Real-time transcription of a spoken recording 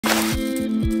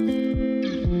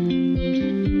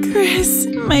Chris,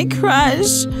 my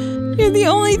crush. You're the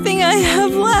only thing I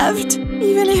have left,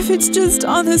 even if it's just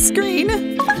on the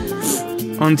screen.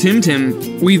 On Tim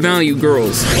Tim, we value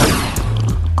girls.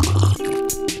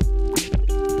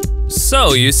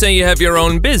 So, you say you have your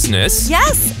own business?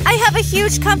 Yes, I have a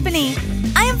huge company.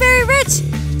 I am very rich,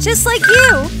 just like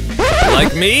you.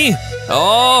 Like me?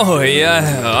 Oh,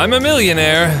 yeah, I'm a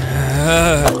millionaire.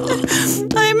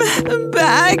 I'm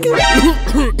back.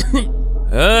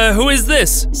 Who is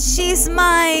this? She's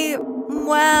my,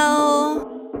 well...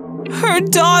 Her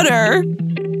daughter.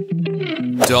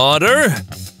 Daughter?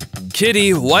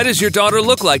 Kitty, why does your daughter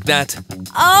look like that?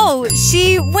 Oh,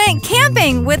 she went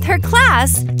camping with her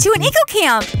class to an eco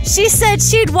camp. She said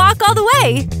she'd walk all the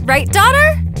way. Right,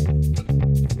 daughter?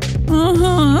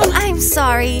 I'm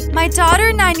sorry. My daughter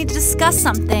and I need to discuss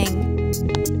something.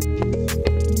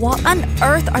 What on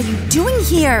earth are you doing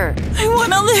here? I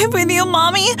want to live with you,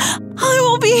 Mommy. I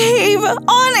will behave,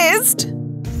 honest.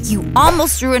 You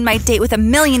almost ruined my date with a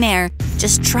millionaire.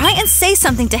 Just try and say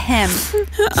something to him.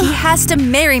 He has to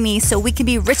marry me so we can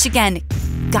be rich again.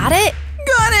 Got it?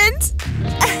 Got it.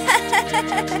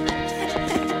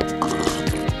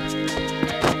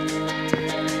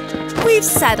 We've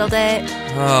settled it.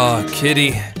 Oh,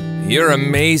 Kitty, you're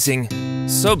amazing.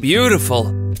 So beautiful.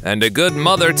 And a good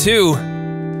mother, too.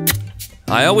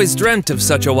 I always dreamt of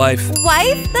such a wife.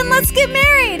 Wife? Then let's get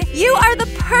married. You are the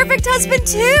perfect husband,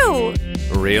 too.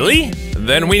 Really?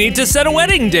 Then we need to set a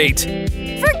wedding date.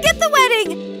 Forget the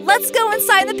wedding. Let's go and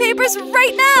sign the papers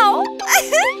right now.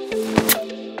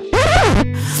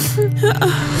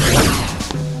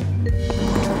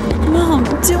 Mom,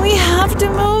 do we have to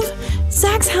move?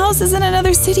 Zach's house is in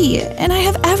another city, and I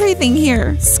have everything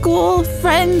here. School,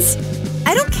 friends.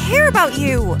 I don't care about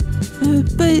you.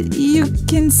 But you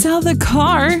can sell the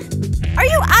car. Are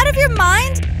you out of your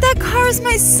mind? That car is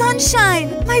my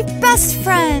sunshine, my best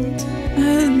friend.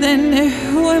 Then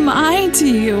who am I to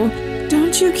you?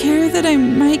 Don't you care that I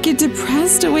might get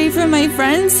depressed away from my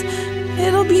friends?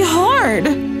 It'll be hard.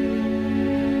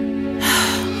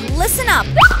 Listen up.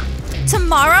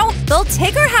 Tomorrow, they'll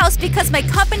take our house because my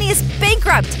company is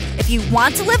bankrupt. If you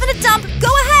want to live in a dump,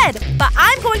 go ahead. But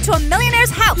I'm going to a millionaire's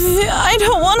house. I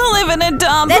don't want to live in a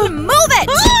dump. Then move it!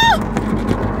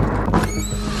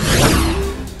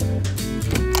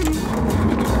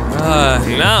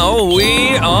 Now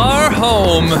we are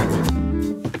home.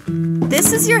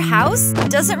 This is your house?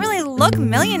 Doesn't really look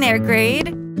millionaire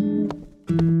grade.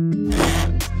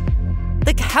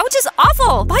 The couch is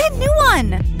awful. Buy a new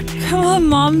one. Come on,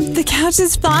 Mom. The couch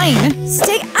is fine.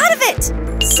 Stay out of it.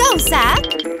 So, Zach?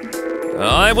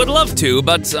 I would love to,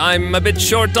 but I'm a bit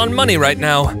short on money right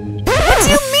now. What do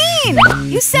you mean?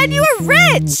 You said you were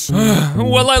rich.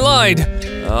 Well, I lied.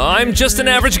 I'm just an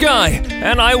average guy,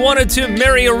 and I wanted to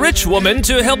marry a rich woman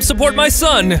to help support my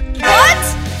son.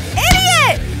 What?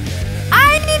 Idiot!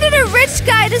 I needed a rich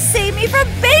guy to save me from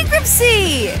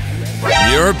bankruptcy.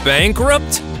 You're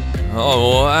bankrupt?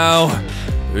 Oh, wow.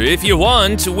 If you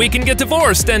want, we can get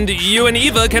divorced and you and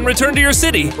Eva can return to your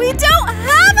city. We don't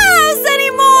have a house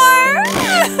anymore!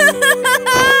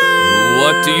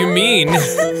 What do you mean?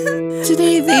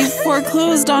 Today they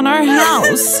foreclosed on our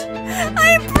house.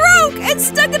 I'm broke and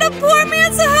stuck in a poor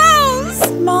man's house!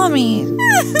 Mommy,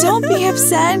 don't be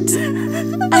upset.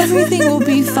 Everything will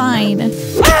be fine.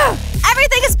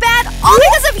 Everything is bad all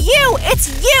because of you! It's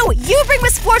you! You bring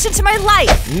misfortune to my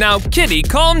life! Now, Kitty,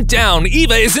 calm down.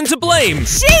 Eva isn't to blame.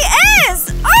 She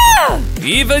is! Ugh!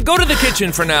 Eva, go to the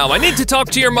kitchen for now. I need to talk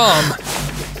to your mom.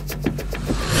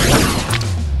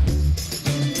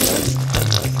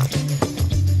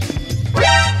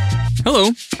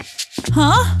 Hello.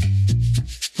 Huh?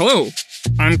 Hello.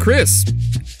 I'm Chris.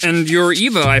 And you're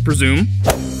Eva, I presume.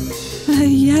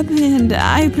 Yep, and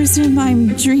I presume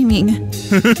I'm dreaming.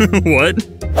 What?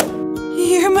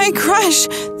 You're my crush,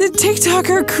 the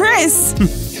TikToker Chris.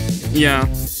 Yeah,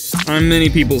 I'm many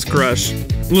people's crush.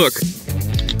 Look.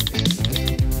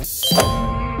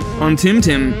 On Tim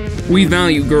Tim, we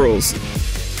value girls.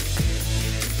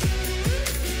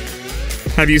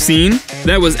 Have you seen?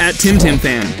 That was at Tim Tim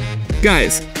Fan.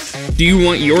 Guys, do you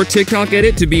want your TikTok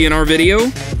edit to be in our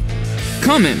video?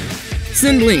 Comment,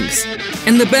 send links,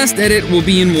 and the best edit will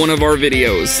be in one of our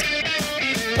videos.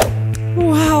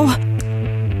 Wow.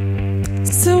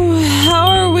 So how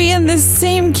are we in the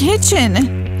same kitchen?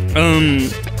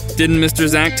 Didn't Mr.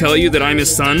 Zach tell you that I'm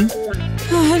his son?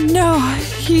 No,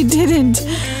 he didn't.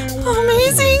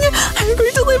 Amazing! I'm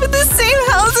going to live in the same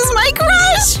house as my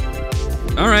crush!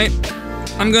 Alright,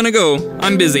 I'm gonna go.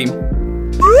 I'm busy.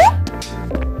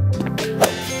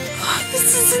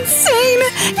 This is insane!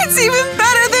 It's even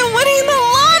better than winning the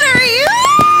lottery!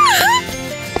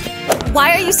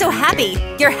 you so happy?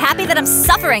 You're happy that I'm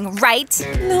suffering, right?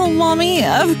 No, Mommy,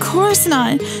 of course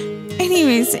not.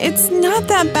 Anyways, it's not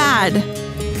that bad.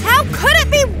 How could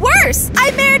it be worse?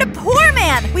 I married a poor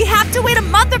man. We have to wait a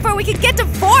month before we can get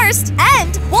divorced.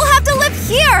 And we'll have to live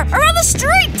here or on the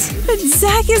street. But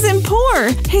Zach isn't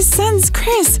poor. His son's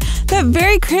Chris. That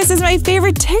very Chris is my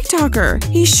favorite TikToker.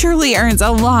 He surely earns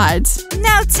a lot.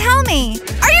 Now tell me,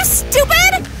 are you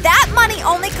stupid? That money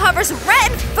only covers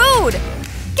rent and food.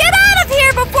 Get out of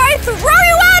here before I throw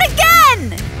you out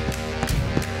again!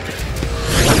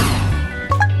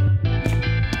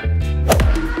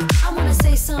 I wanna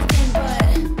say something,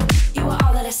 but you are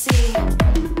all that I see.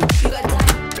 You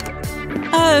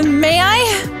got May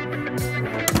I?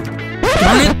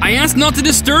 Darn it, I asked not to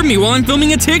disturb me while I'm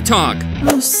filming a TikTok.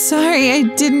 Oh, sorry, I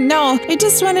didn't know. I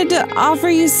just wanted to offer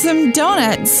you some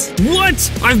donuts.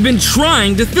 What? I've been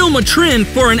trying to film a trend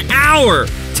for an hour.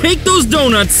 Take those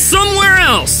donuts somewhere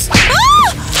else.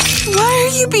 Ah! Why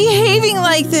are you behaving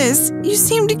like this? You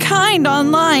seemed kind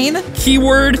online.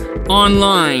 Keyword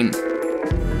online.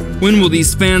 When will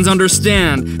these fans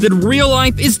understand that real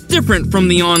life is different from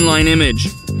the online image?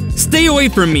 Stay away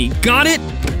from me, got it?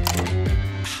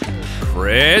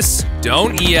 Chris,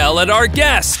 don't yell at our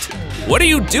guest. What are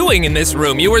you doing in this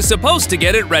room? You were supposed to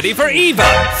get it ready for Eva.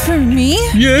 For me?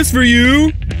 Yes, for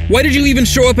you. Why did you even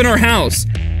show up in our house?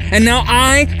 And now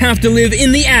I have to live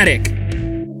in the attic.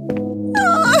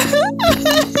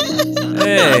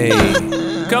 Hey,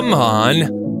 come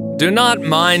on. Do not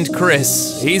mind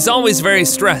Chris. He's always very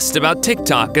stressed about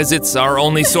TikTok as it's our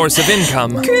only source of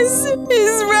income. Chris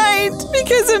is right.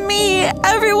 Because of me,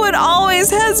 everyone always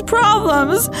has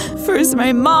problems. First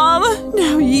my mom,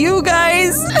 now you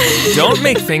guys. Don't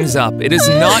make things up. It is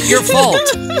not your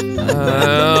fault.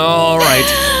 All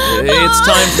right. It's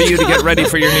time for you to get ready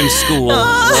for your new school.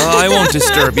 I won't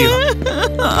disturb you.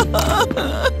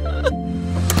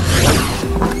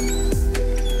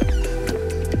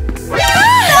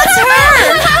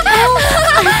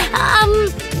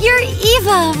 You're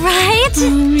Eva, right?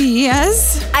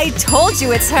 Yes? I told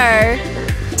you it's her.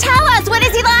 Tell us, what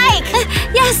is he like?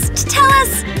 Yes, tell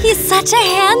us. He's such a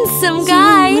handsome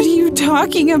guy. What are you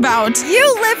talking about?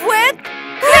 You live with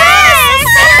Chris!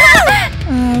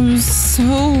 So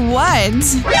what?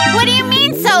 What do you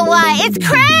mean, so what? It's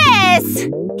Chris!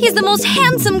 He's the most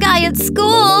handsome guy at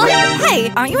school.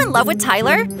 Hey, aren't you in love with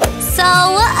Tyler? So,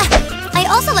 I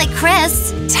also like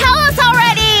Chris. Tell us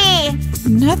already!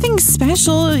 Nothing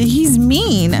special. He's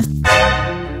mean.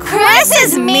 Chris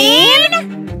is mean?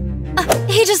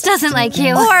 He just doesn't like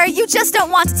you. Or you just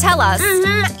don't want to tell us.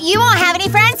 You won't have any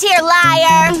friends here,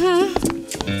 liar.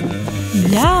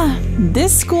 Yeah,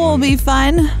 this school will be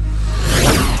fun.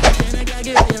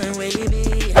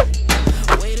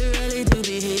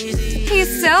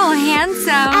 He's so handsome.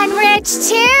 And rich,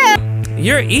 too.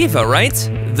 You're Eva, right?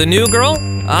 The new girl?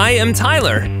 I am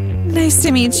Tyler. Nice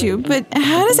to meet you, but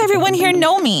how does everyone here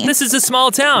know me? This is a small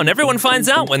town. Everyone finds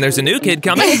out when there's a new kid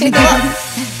coming.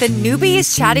 The newbie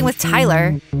is chatting with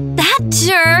Tyler. That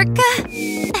jerk.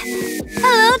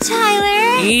 Hello,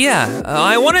 Tyler. Yeah,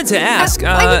 I wanted to ask,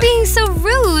 Why are you being so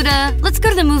rude? Let's go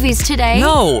to the movies today.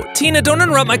 No, Tina, don't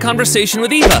interrupt my conversation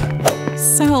with Eva.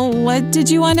 So, what did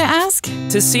you want to ask?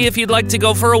 To see if you'd like to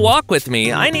go for a walk with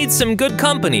me. I need some good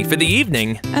company for the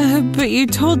evening. But you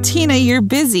told Tina you're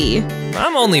busy.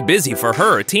 I'm only busy for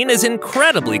her. Tina's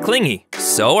incredibly clingy.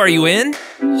 So, are you in?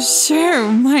 Sure,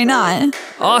 why not?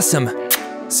 Awesome.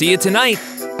 See you tonight.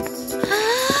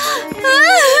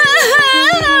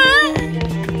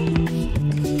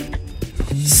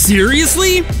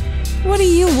 Seriously? What do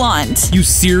you want? You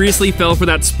seriously fell for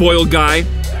that spoiled guy?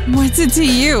 What's it to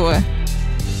you?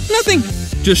 Nothing.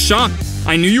 Just shocked.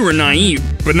 I knew you were naive,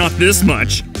 but not this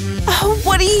much. Oh,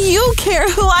 what do you care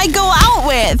who I go out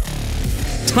with?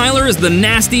 Tyler is the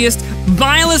nastiest,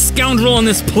 vilest scoundrel on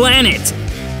this planet.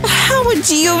 How would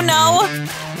you know?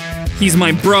 He's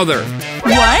my brother.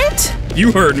 What?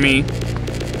 You heard me.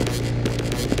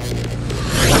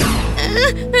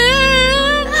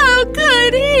 How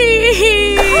could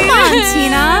he? Come on,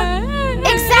 Tina.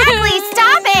 Exactly,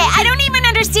 stop it! I don't even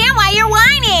understand why you're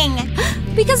whining!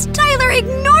 Because Tyler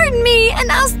ignored me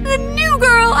and asked the new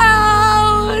girl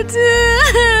out!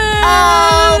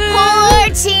 Oh,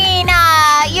 poor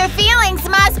Tina! Your feelings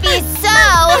must be so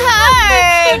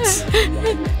hurt!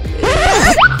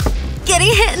 Getting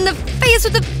hit in the face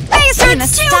with a face Tina,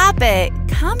 hurts too! stop it.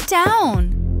 Calm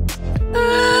down.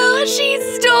 She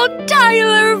stole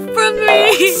Tyler from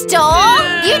me! Stole?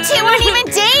 You two weren't even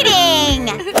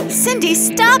dating! Cindy,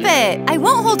 stop it. I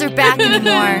won't hold her back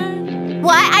anymore.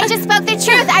 What? I just spoke the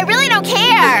truth. I really don't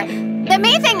care. The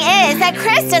main thing is that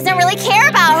Chris doesn't really care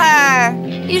about her.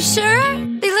 You sure?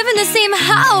 They in the same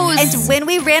house. And when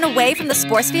we ran away from the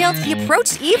sports field, he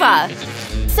approached Eva.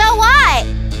 So what?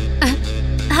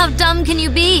 How dumb can you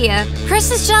be? Chris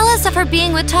is jealous of her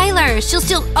being with Tyler. She'll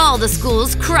steal all the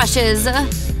school's crushes.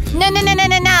 No.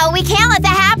 We can't let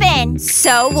that happen.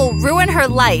 So we'll ruin her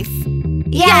life.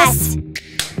 Yes.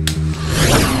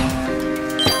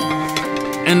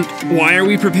 And why are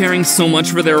we preparing so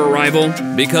much for their arrival?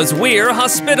 Because we're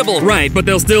hospitable. Right, but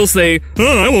they'll still say,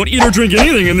 I won't eat or drink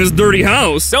anything in this dirty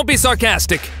house. Don't be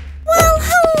sarcastic. Well,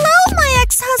 hello, my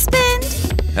ex-husband.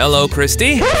 Hello,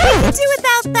 Christy. What do we do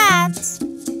without that?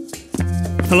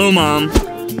 Hello, Mom.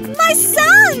 My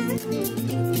son!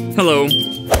 Hello.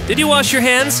 Did you wash your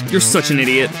hands? You're such an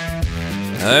idiot.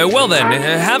 Well then,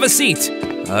 have a seat.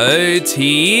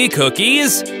 Tea,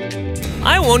 cookies.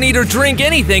 I won't eat or drink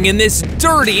anything in this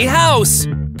dirty house.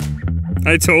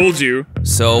 I told you.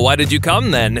 So why did you come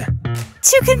then?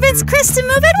 To convince Chris to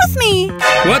move in with me.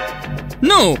 What?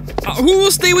 No. Who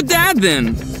will stay with Dad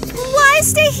then? Why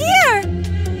stay here?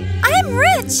 I'm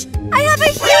rich. I have a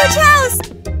huge house.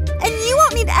 And you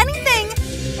won't need anything.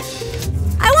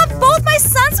 I want both my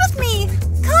sons with me.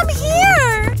 Come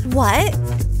here. What?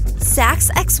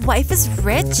 Zach's ex-wife is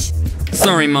rich?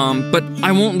 Sorry, Mom, but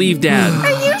I won't leave Dad.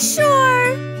 Are you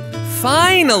sure?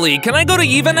 Finally! Can I go to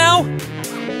Eva now?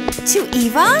 To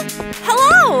Eva?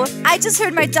 Hello! I just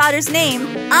heard my daughter's name.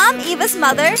 I'm Eva's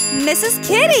mother, Mrs.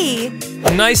 Kitty.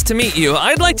 Nice to meet you.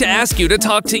 I'd like to ask you to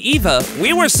talk to Eva.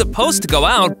 We were supposed to go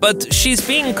out, but she's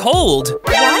being cold.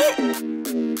 What?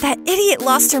 That idiot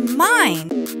lost her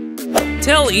mind.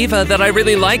 Tell Eva that I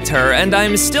really liked her and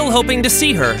I'm still hoping to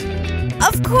see her.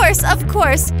 Of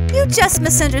course. You just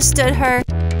misunderstood her.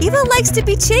 Eva likes to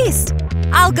be chased.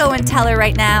 I'll go and tell her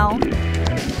right now.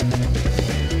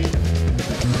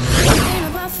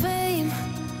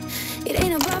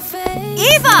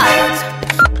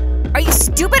 Eva! Are you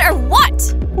stupid or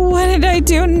what? What did I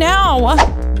do now?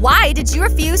 Why did you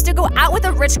refuse to go out with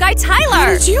a rich guy, How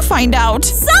Tyler? did you find out?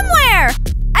 Somewhere!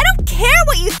 I don't care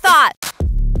what you thought!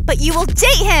 But you will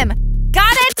date him!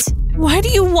 Got it? Why do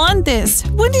you want this?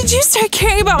 When did you start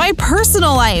caring about my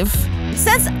personal life?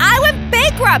 Since I went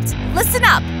bankrupt! Listen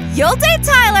up! You'll date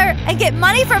Tyler and get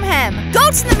money from him! Go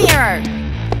to the mirror!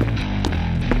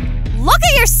 Look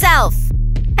at yourself!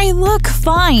 I look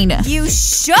fine. You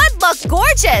should look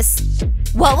gorgeous!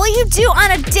 What will you do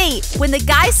on a date when the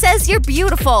guy says you're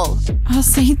beautiful? I'll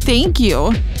say thank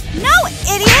you. No,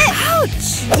 idiot!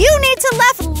 Ouch! You need to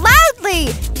laugh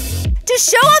loudly! To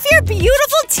show off your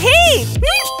beautiful teeth!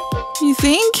 You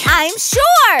think? I'm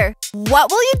sure!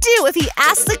 What will you do if he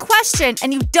asks a question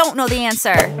and you don't know the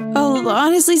answer? I'll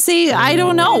honestly say I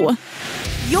don't know.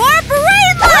 You're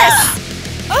brainless!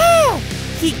 Oh!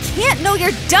 He can't know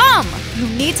you're dumb! You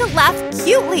need to laugh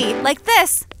cutely, like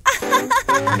this.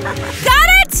 Got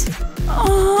it?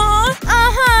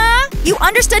 Uh-huh. You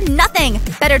understood nothing.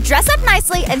 Better dress up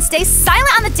nicely and stay silent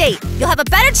on the date. You'll have a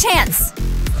better chance.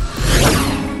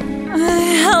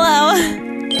 Hello.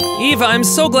 Eva, I'm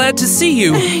so glad to see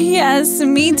you. Yes,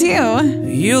 me too.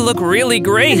 You look really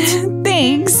great.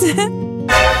 Thanks.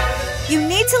 You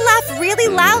need to laugh really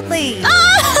loudly.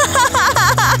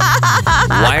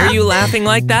 Why are you laughing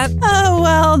like that? Oh,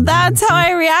 well, that's how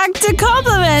I react to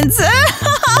compliments.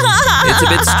 It's a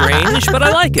bit strange, but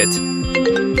I like it.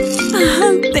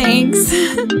 Thanks.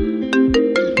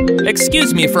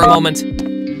 Excuse me for a moment.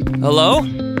 Hello?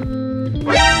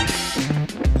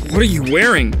 What are you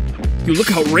wearing? You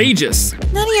look outrageous.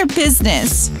 None of your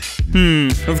business.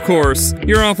 Of course.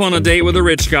 You're off on a date with a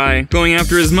rich guy, going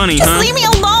after his money, Just huh? leave me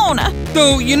alone.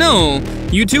 Though, you know,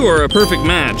 you two are a perfect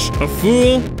match. A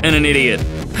fool and an idiot.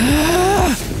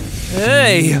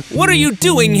 Hey, what are you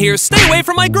doing here? Stay away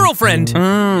from my girlfriend!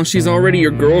 Oh, she's already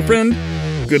your girlfriend?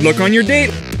 Good luck on your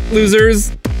date,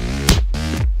 losers.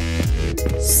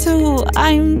 So,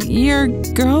 I'm your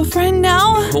girlfriend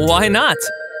now? Why not?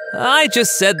 I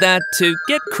just said that to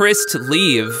get Chris to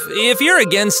leave. If you're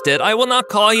against it, I will not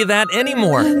call you that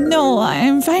anymore. No,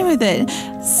 I'm fine with it.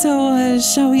 So,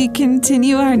 shall we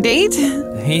continue our date?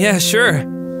 Yeah, sure.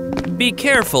 Be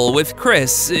careful with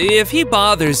Chris. If he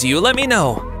bothers you, let me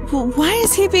know. Well, why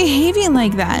is he behaving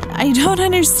like that? I don't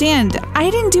understand. I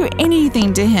didn't do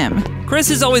anything to him. Chris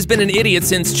has always been an idiot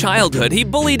since childhood. He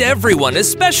bullied everyone,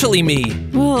 especially me.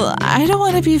 Well, I don't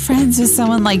want to be friends with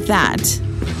someone like that.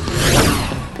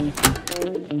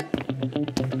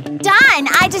 Done!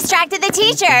 I distracted the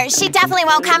teacher. She definitely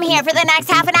won't come here for the next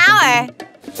half an hour.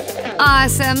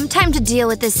 Awesome. Time to deal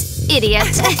with this idiot.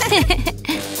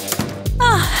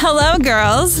 Hello,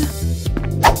 girls.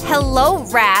 Hello,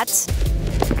 rat.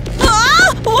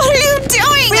 Ah! What are you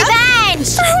doing?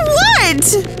 Revenge! For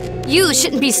what? You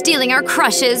shouldn't be stealing our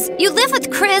crushes. You live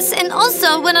with Chris and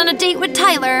also went on a date with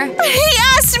Tyler. He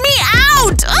asked me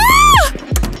out!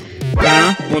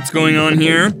 Ah! What's going on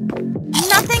here?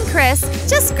 Nothing, Chris.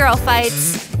 Just girl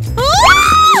fights.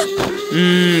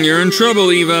 You're in trouble,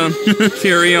 Eva.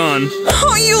 Carry on.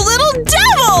 Oh, you little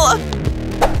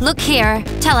devil! Look here.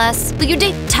 Tell us, will you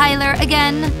date Tyler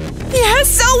again? Yeah,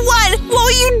 so what? What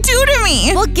will you do to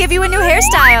me? We'll give you a new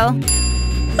hairstyle.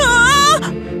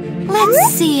 Ah!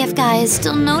 Let's see if guys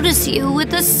still notice you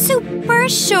with a super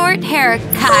short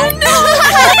haircut.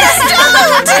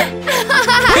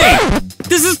 Hey!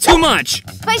 This is too much!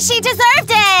 But she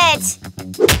deserved it!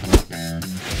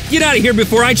 Get out of here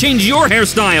before I change your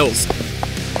hairstyles!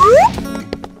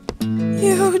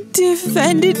 You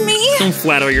defended me? Don't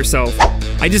flatter yourself.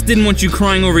 I just didn't want you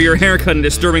crying over your haircut and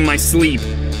disturbing my sleep.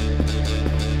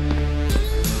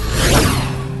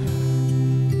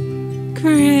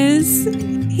 Chris,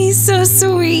 he's so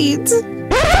sweet.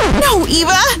 No,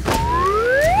 Eva!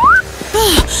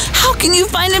 How can you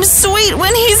find him sweet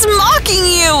when he's mocking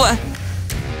you?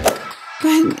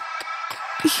 But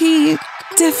he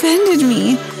defended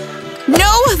me.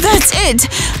 No, that's it!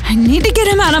 I need to get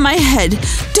him out of my head.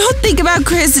 Don't think about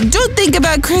Chris, don't think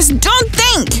about Chris, don't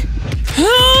think!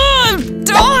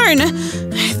 Darn!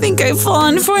 I think I've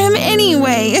fallen for him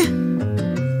anyway.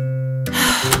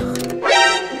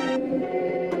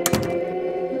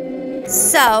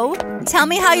 So, tell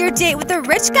me how your date with the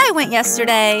rich guy went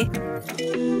yesterday.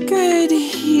 Good.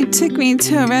 He took me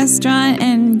to a restaurant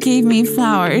and gave me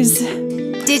flowers.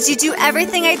 Did you do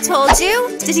everything I told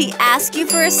you? Did he ask you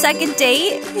for a second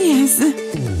date? Yes.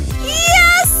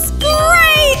 Yes!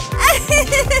 Great!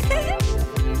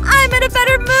 I'm in a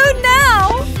better mood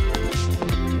now!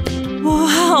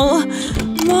 Wow.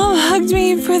 Mom hugged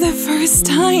me for the first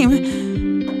time.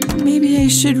 Maybe I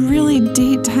should really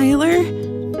date Tyler?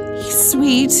 He's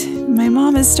sweet. My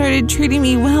mom has started treating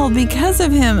me well because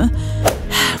of him.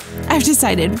 I've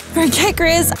decided. Forget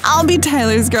Chris, I'll be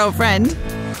Tyler's girlfriend.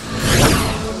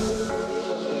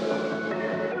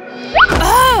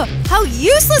 Oh, how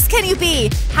useless can you be?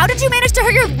 How did you manage to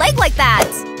hurt your leg like that?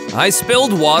 I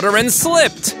spilled water and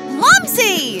slipped.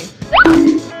 Mumsy!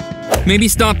 Maybe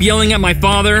stop yelling at my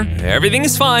father.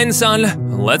 Everything's fine,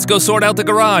 son. Let's go sort out the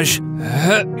garage.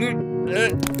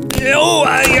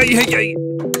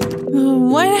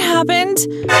 What happened?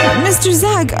 Mr.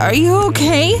 Zach, are you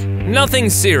okay? Nothing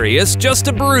serious, just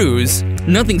a bruise.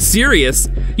 Nothing serious.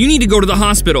 You need to go to the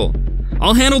hospital.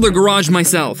 I'll handle the garage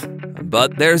myself.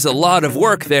 But there's a lot of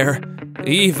work there.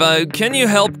 Eva, can you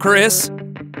help Chris?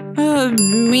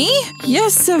 Me?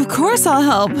 Yes, of course I'll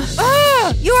help.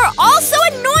 You are all so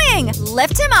annoying!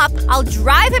 Lift him up, I'll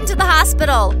drive him to the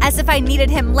hospital, as if I needed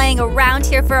him laying around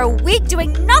here for a week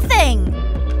doing nothing!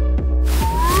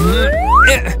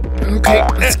 Okay,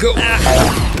 let's go.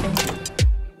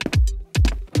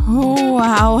 Oh,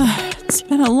 wow. It's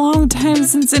been a long time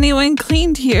since anyone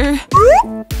cleaned here.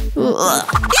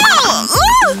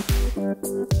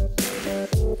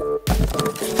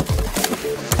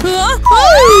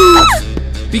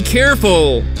 Be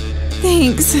careful.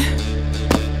 Thanks.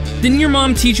 Didn't your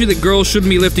mom teach you that girls shouldn't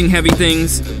be lifting heavy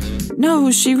things?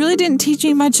 No, she really didn't teach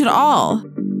me much at all.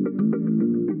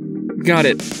 Got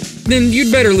it. Then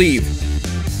you'd better leave.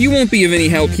 You won't be of any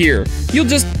help here. You'll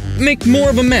just make more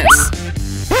of a mess.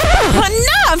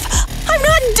 Enough! I'm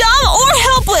not dumb or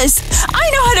helpless. I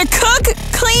know how to cook,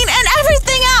 clean, and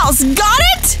everything else. Got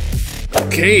it?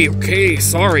 Okay,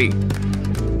 sorry.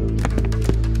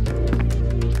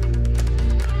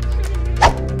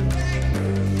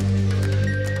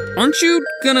 Aren't you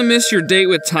gonna miss your date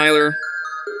with Tyler?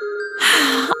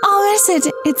 I'll miss it.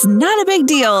 It's not a big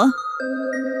deal.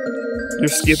 You're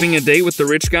skipping a date with the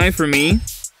rich guy for me?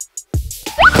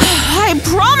 I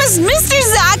promised Mr.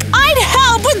 Zach I'd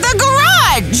help with the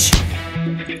garage!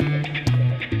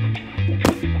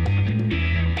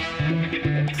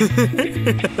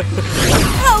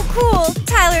 How cool!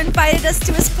 Tyler invited us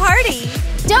to his party!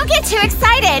 Don't get too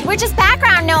excited. We're just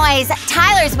background noise.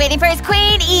 Tyler's waiting for his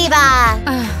queen, Eva.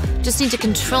 Just need to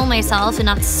control myself and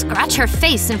not scratch her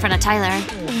face in front of Tyler.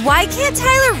 Why can't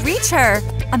Tyler reach her?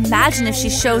 Imagine if she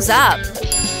shows up.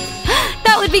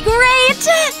 That would be great!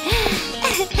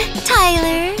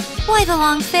 Tyler, why the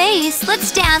long face?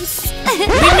 Let's dance. Leave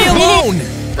me alone!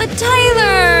 But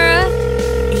Tyler!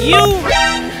 You…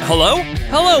 Hello?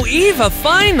 Hello, Eva,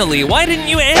 finally! Why didn't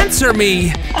you answer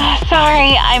me?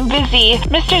 Sorry, I'm busy.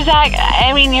 Mr. Zach,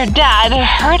 your dad,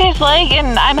 hurt his leg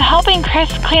and I'm helping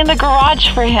Chris clean the garage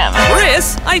for him.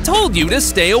 Chris, I told you to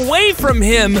stay away from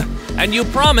him! and you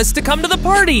promised to come to the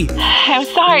party. I'm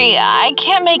sorry, I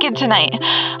can't make it tonight.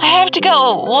 I have to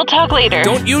go. We'll talk later.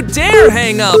 Don't you dare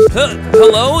hang up.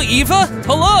 Hello, Eva?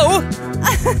 Hello?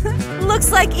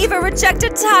 Looks like Eva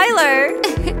rejected Tyler.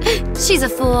 She's a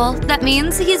fool. That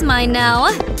means he's mine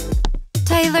now.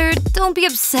 Tyler, don't be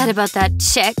upset about that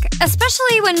chick,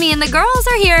 especially when me and the girls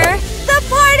are here. The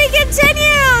party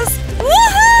continues!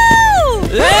 Woohoo!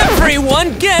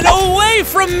 Everyone get away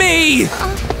from me!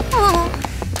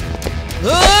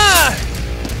 Ah!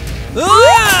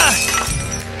 Ah!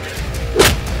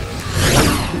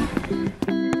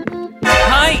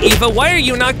 Hi, Eva, why are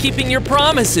you not keeping your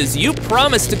promises? You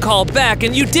promised to call back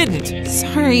and you didn't.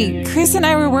 Sorry, Chris and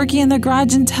I were working in the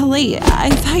garage until late.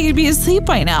 I thought you'd be asleep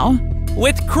by now.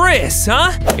 With Chris,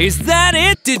 huh? Is that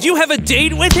it? Did you have a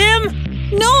date with him?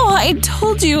 No, I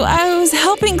told you I was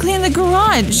helping clean the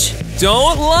garage.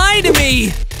 Don't lie to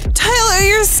me! Tyler,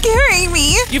 you're scaring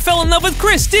me. You fell in love with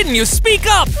Chris, didn't you? Speak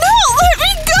up! No, let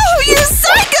me go, you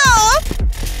psycho!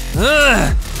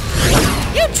 Ugh.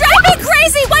 You drive me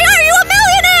crazy! Why are you a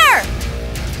millionaire?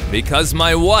 Because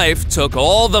my wife took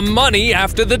all the money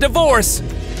after the divorce.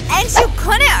 And you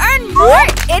couldn't earn more,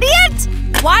 idiot?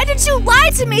 Why did you lie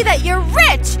to me that you're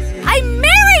rich? I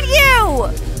married you!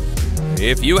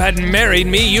 If you hadn't married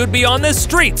me, you'd be on the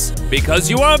streets because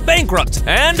you are bankrupt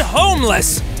and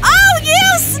homeless. Oh,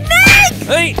 you snake!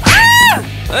 Hey!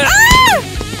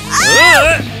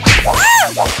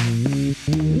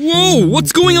 Whoa,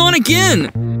 what's going on again?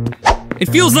 It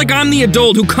feels like I'm the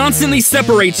adult who constantly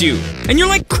separates you, and you're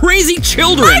like crazy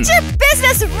children. Mind your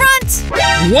business, runt!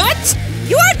 What?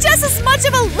 You are just as much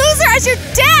of a loser as your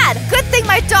dad! Good thing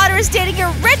my daughter is dating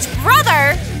your rich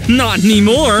brother! Not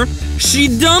anymore. She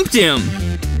dumped him.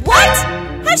 What?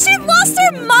 Has she lost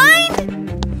her mind?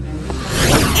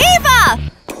 Eva!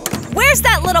 Where's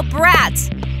that little brat?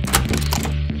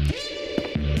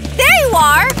 There you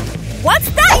are! What's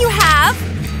that you have?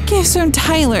 Gifts from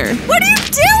Tyler. What are you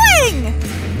doing?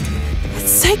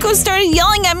 Psycho started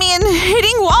yelling at me and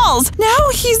hitting walls. Now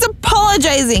he's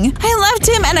apologizing. I left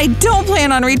him and I don't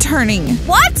plan on returning.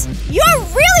 What? You're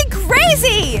really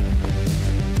crazy!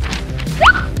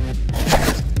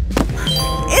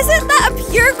 Isn't that a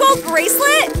pure gold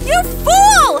bracelet? You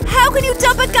fool! How can you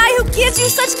dump a guy who gives you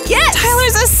such gifts?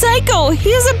 Tyler's a psycho. He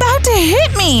is about to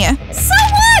hit me. So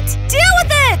what? Deal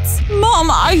with it!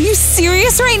 Mom, are you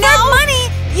serious right For now? money,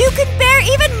 you can bear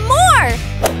even more!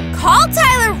 Call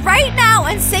Tyler right now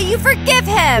and say you forgive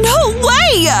him! No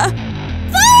way!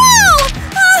 Fool!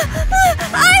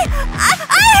 I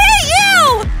hate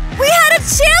you! We had a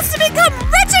chance to become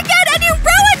rich again and you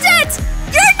ruined it!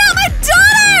 You're not my daughter!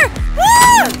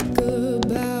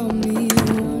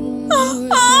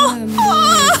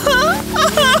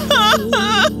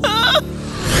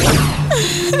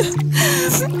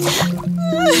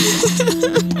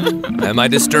 Am I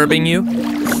disturbing you?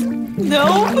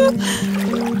 No.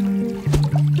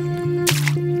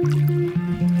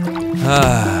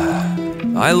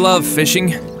 I love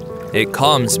fishing. It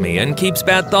calms me and keeps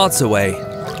bad thoughts away.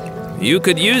 You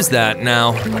could use that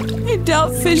now. I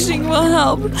doubt fishing will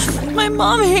help. My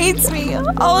mom hates me.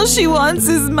 All she wants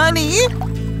is money.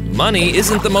 Money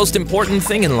isn't the most important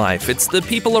thing in life, it's the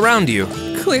people around you.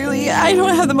 Clearly, I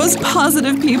don't have the most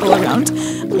positive people around.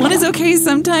 One is okay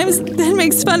sometimes, then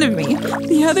makes fun of me.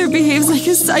 The other behaves like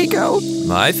a psycho.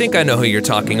 I think I know who you're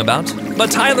talking about.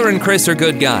 But Tyler and Chris are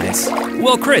good guys.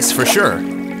 Well, Chris for sure.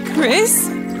 Chris?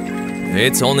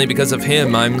 It's only because of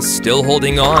him I'm still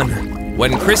holding on.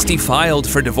 When Christy filed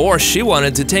for divorce, she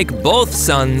wanted to take both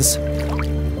sons.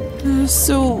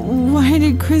 So why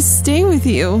did Chris stay with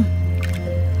you?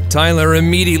 Tyler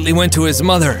immediately went to his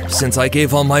mother since I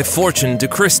gave all my fortune to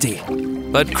Christy.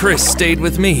 But Chris stayed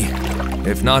with me.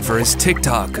 If not for his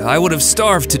TikTok, I would have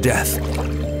starved to death.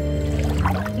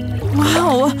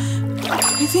 Wow.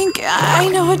 I think I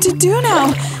know what to do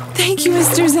now. Thank you,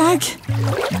 Mr. Zach.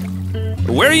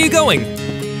 Where are you going?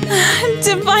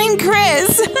 To find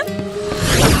Chris.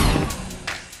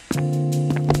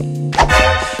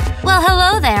 Well,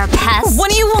 hello there, pest. What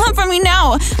do you want from me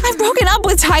now? I've broken up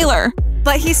with Tyler.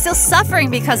 But he's still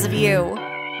suffering because of you.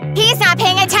 He's not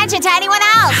paying attention to anyone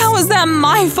else. How is that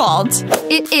my fault?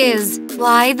 It is.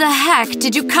 Why the heck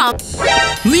did you come?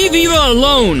 Leave Eva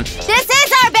alone. This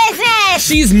is our business.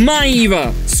 She's my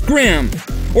Eva. Scram.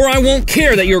 Or I won't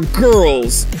care that you're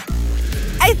girls.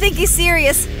 I think he's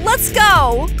serious. Let's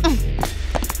go.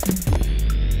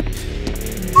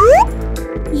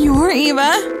 You're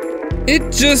Eva?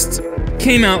 It just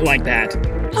came out like that.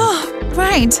 Oh,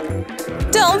 right.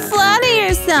 Don't flatter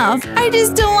yourself. I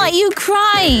just don't want you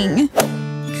crying.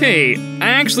 Hey, I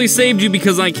actually saved you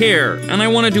because I care, and I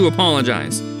wanted to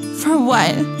apologize. For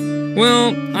what?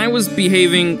 Well, I was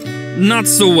behaving not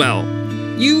so well.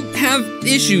 You have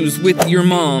issues with your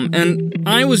mom, and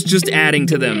I was just adding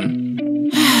to them.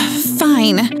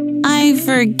 Fine. I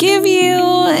forgive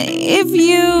you if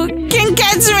you can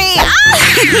catch me.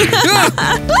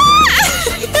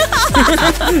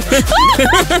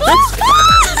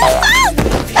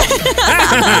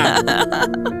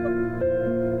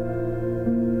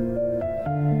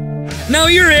 Now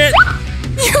you're it!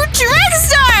 You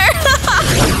trickster!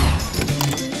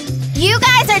 You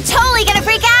guys are totally gonna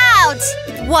freak out!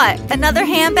 What, another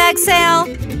handbag sale?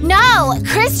 No,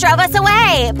 Chris drove us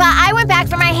away, but I went back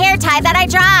for my hair tie that I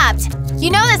dropped. You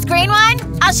know this green one?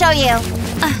 I'll show you.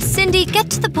 Cindy, get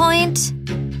to the point.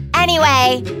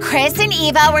 Anyway, Chris and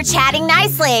Eva were chatting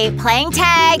nicely, playing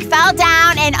tag, fell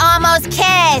down, and almost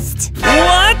kissed.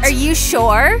 What? Are you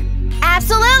sure?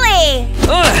 Absolutely!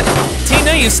 Ugh.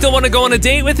 Tina, you still want to go on a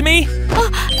date with me? A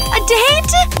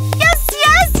date? Yes,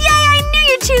 yay, I knew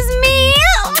you'd choose me.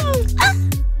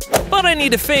 But I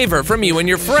need a favor from you and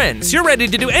your friends. You're ready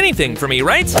to do anything for me,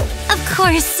 right? Of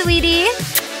course, sweetie.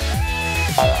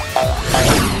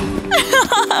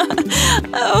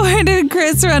 Where did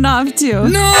Chris run off to?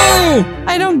 No!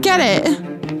 I don't get it.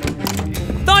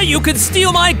 Thought you could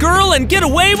steal my girl and get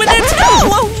away with it? No!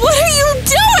 What are you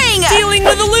doing? Dealing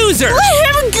with a loser!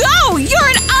 Let him go! You're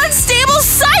an unstable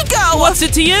psycho! What's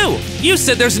it to you? You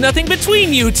said there's nothing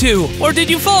between you two. Or did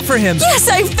you fall for him? Yes,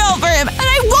 I fell for him, and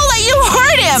I won't let you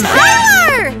hurt him!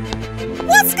 Tyler!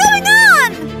 What's going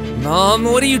on? Mom,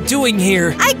 what are you doing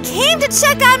here? I came to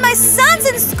check on my sons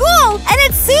in school, and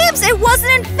it seems it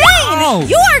wasn't in vain! Oh.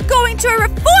 You are going to a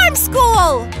reform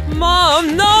school!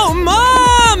 Mom, no,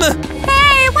 Mom!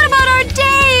 Hey, what about our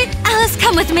date? Alice,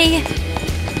 come with me.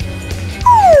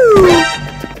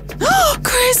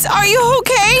 Chris, are you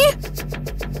okay?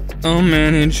 I'll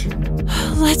manage.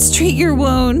 Let's treat your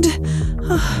wound.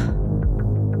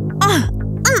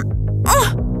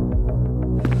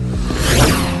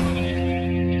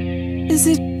 Is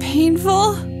it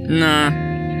painful? Nah.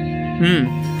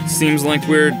 Seems like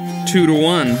we're 2 to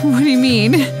 1. What do you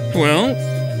mean? Well,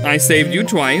 I saved you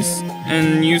twice,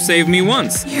 and you saved me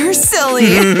once. You're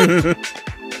silly.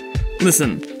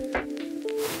 Listen.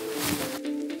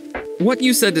 What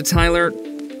you said to Tyler,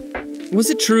 was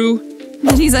it true?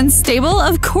 That he's unstable?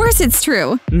 Of course it's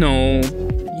true. No,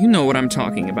 you know what I'm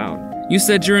talking about. You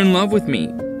said you're in love with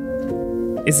me.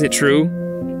 Is it true?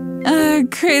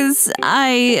 Chris,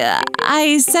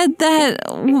 I said that,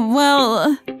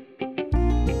 well...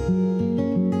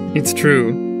 It's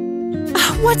true.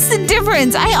 What's the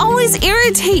difference? I always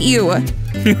irritate you.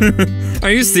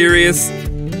 Are you serious?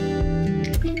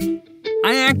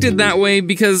 I acted that way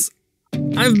because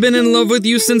I've been in love with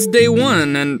you since day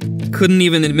one and couldn't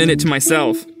even admit it to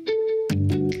myself.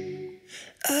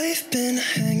 I've been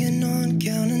hanging on,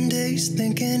 counting days,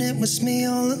 thinking it was me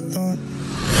all along.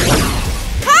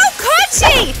 How could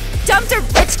she? Dumped a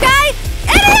rich guy?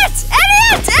 Idiot!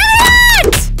 Idiot!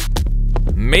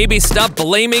 Idiot! Maybe stop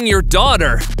blaming your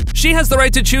daughter. She has the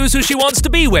right to choose who she wants to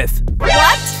be with.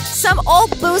 What? Some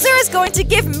old loser is going to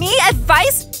give me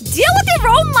advice? Deal with your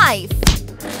own life.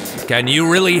 Can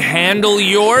you really handle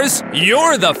yours?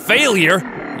 You're the failure.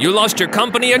 You lost your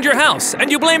company and your house, and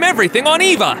you blame everything on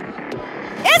Eva.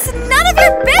 It's none of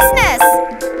your business!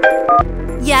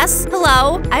 Yes,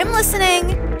 hello, I'm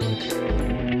listening.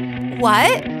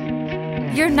 What?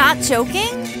 You're not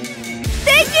joking?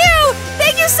 Thank you!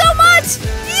 Thank you so much!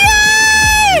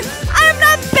 Yay! I'm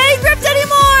not bankrupt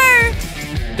anymore!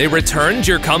 They returned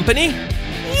your company?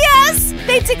 Yes!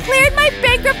 They declared my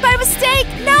bankrupt by mistake!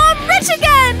 Now I'm rich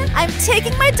again! I'm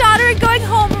taking my daughter and going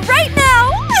home right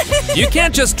now! You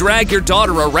can't just drag your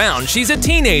daughter around. She's a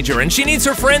teenager and she needs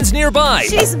her friends nearby.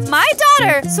 She's my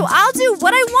daughter, so I'll do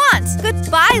what I want.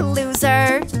 Goodbye,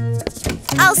 loser.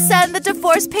 I'll send the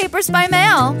divorce papers by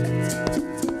mail.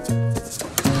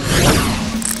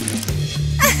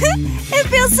 It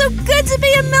feels so good to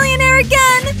be a millionaire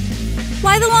again.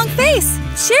 Why the long face?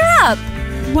 Cheer up.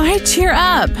 Why cheer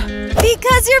up?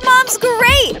 Because your mom's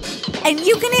great. And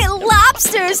you can eat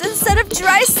lobsters instead of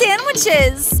dry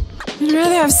sandwiches. I'd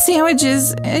rather have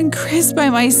sandwiches and Chris by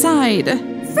my side.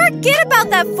 Forget about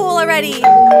that fool already.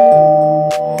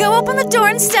 Go open the door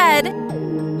instead.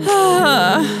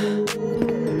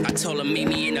 I told her meet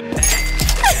me in the back.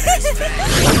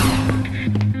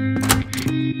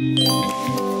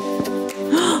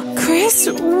 Chris,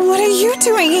 what are you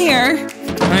doing here?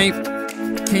 I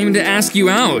came to ask you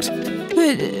out.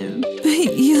 But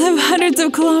you live hundreds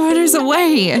of kilometers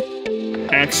away.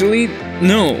 Actually,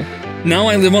 no. Now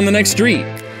I live on the next street.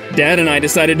 Dad and I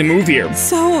decided to move here.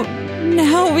 So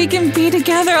now we can be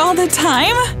together all the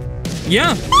time?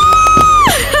 Yeah.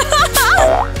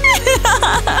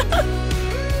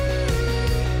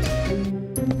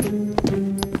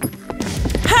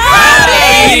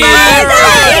 Happy birthday!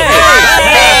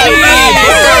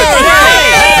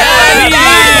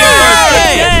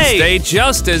 Stay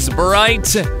just as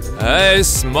bright, as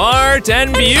smart,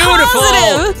 and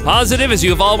beautiful. Positive as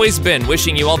you've always been.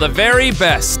 Wishing you all the very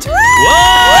best. Whoa!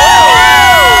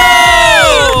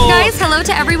 Guys, hello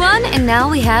to everyone. And now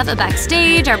we have a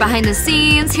backstage, our behind the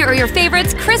scenes. Here are your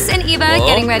favorites, Chris and Eva,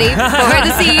 getting ready for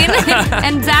the scene.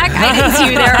 And Zach, I didn't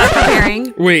see you there, are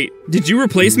preparing. Wait, did you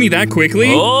replace me that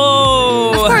quickly?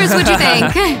 Oh! Of course, what'd you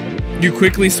think? You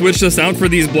quickly switched us out for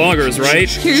these bloggers, right?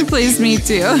 He replaced me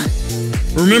too.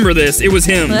 Remember this, it was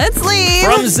him. Let's leave.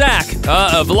 From Zach,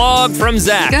 a vlog from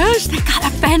Zach. Gosh, they got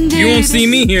offended. You won't see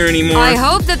me here anymore. I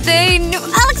hope that they knew.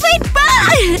 Alex, wait!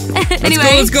 Anyway.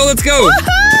 Let's go.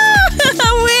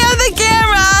 We have the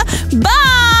camera.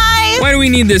 Bye. Why do we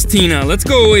need this, Tina? Let's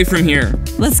go away from here.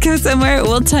 Let's go somewhere.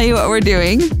 We'll tell you what we're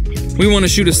doing. We want to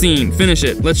shoot a scene. Finish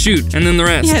it. Let's shoot, and then the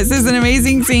rest. Yes, there's an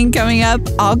amazing scene coming up.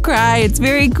 I'll cry. It's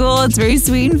very cool. It's very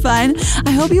sweet and fun.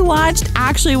 I hope you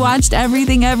actually watched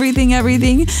everything.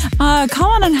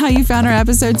 Comment on how you found our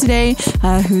episode today.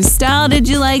 Whose style did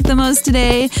you like the most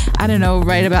today? I don't know,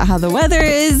 write about how the weather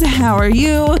is. How are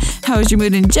you? How is your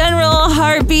mood in general?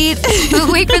 Heartbeat.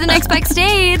 Wait for the next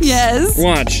backstage. Yes.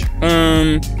 Watch.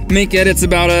 Make edits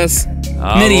about us.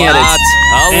 Mini edits.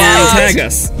 And tag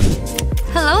us.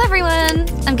 Hello everyone!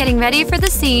 I'm getting ready for the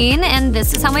scene, and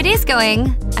this is how my day's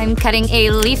going. I'm cutting a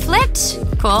leaflet.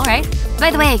 Cool, right?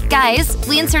 By the way, guys,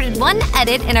 we inserted one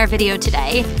edit in our video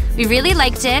today. We really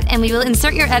liked it, and we will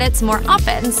insert your edits more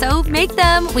often, so make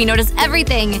them. We notice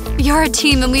everything. You're a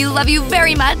team, and we love you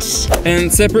very much.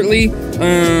 And separately,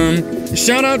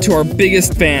 shout out to our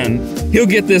biggest fan. He'll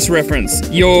get this reference.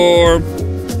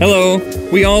 Hello,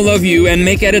 we all love you, and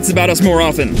make edits about us more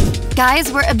often.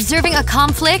 Guys, we're observing a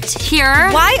conflict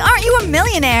here. Why aren't you a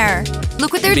millionaire?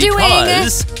 Look what they're doing.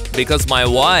 Because my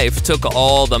wife took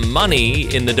all the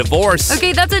money in the divorce.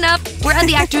 Okay, that's enough. We're at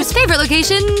the actor's favorite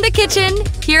location, the kitchen.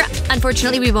 Here,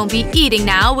 unfortunately, we won't be eating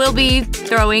now. We'll be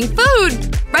throwing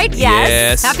food, right?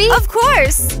 Yes. Happy? Of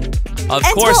course. Of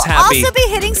course, we'll happy. also be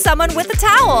hitting someone with a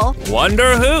towel.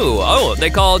 Wonder who? Oh, they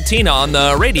called Tina on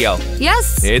the radio.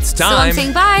 Yes. It's time. So I'm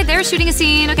saying bye. They're shooting a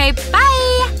scene. Okay,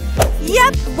 bye.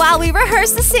 Yep, while we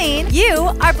rehearse the scene,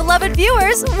 you, our beloved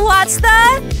viewers, watch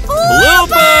the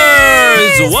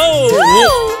bloopers! Whoa!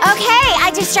 Okay,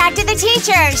 I distracted the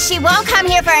teacher. She won't come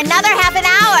here for another half an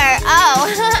hour.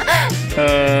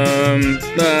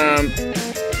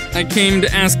 I came to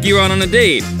ask you out on a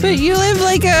date. But you live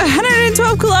like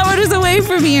 112 kilometers away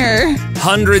from here.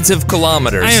 Hundreds of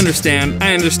kilometers. I understand,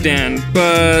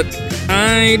 but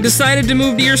I decided to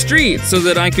move to your street so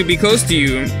that I could be close to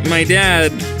you. My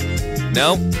dad...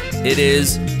 No, it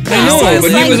is... I know,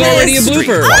 but he was already a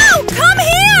blooper. Oh, come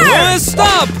here!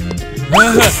 Stop!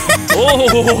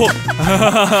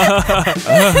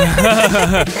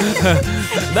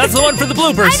 That's the one for the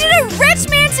bloopers. I need a rich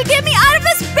man to get me out of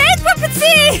this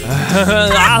bankruptcy!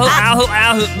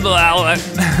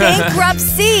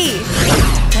 Bankruptcy!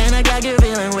 And I got you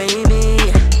feeling wavy.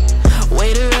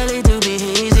 Way too early to be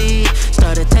hazy.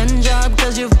 Start a 10 job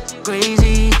cause you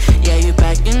crazy. Yeah, you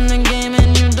back in the game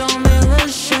and you don't feel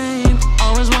ashamed.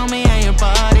 Always want me at your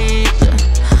party.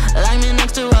 Like me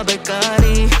next to a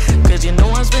Bacardi. Cause you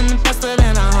know I'm spinning faster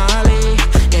than a Harley.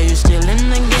 Yeah, you still in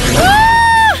the game.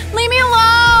 Leave me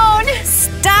alone!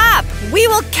 Stop! We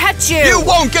will catch you! You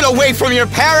won't get away from your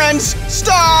parents!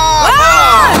 Stop!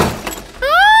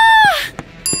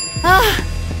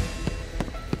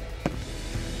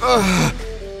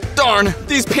 Darn,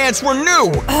 these pants were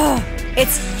new!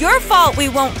 It's your fault we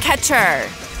won't catch her.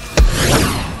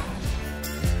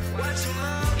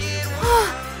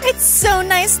 It's so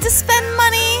nice to spend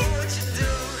money.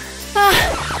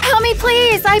 Help me,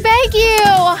 please. I beg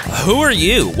you. Who are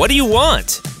you? What do you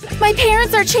want? My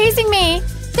parents are chasing me.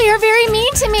 They are very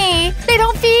mean to me. They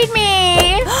don't feed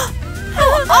me.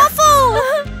 How awful!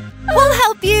 We'll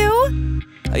help you.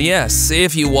 Yes,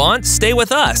 if you want, stay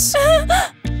with us.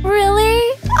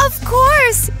 Really? Of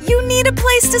course! You need a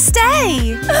place to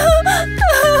stay!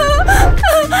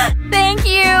 Thank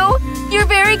you! You're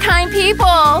very kind people!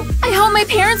 I hope my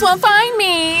parents won't find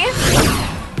me!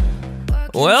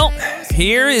 Well,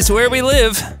 here is where we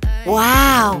live.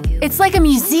 Wow! It's like a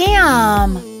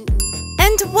museum!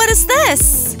 And what is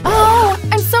this? Oh,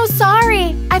 I'm so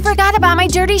sorry! I forgot about my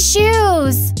dirty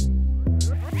shoes!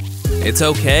 It's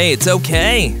okay, it's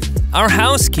okay. Our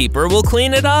housekeeper will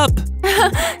clean it up.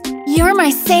 You're my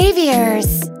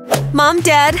saviors! Mom,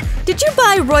 Dad, did you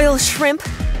buy royal shrimp?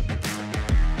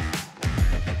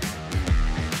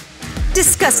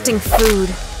 Disgusting food.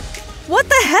 What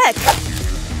the heck?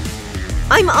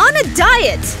 I'm on a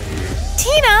diet!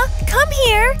 Tina, come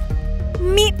here.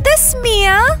 Meet this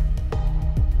Mia.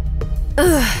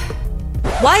 Ugh.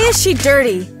 Why is she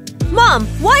dirty? Mom,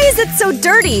 why is it so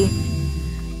dirty?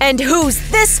 And who's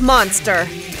this monster?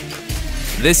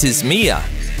 This is Mia.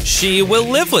 She will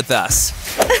live with us.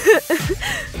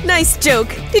 Nice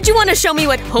joke. Did you want to show me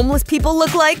what homeless people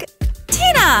look like?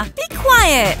 Tina, be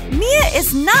quiet. Mia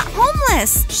is not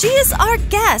homeless. She is our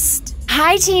guest.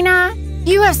 Hi, Tina.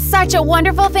 You have such a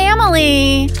wonderful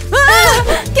family.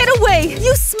 Ah, get away!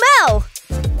 You smell!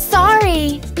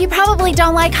 Sorry. You probably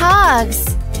don't like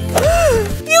hugs.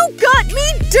 You got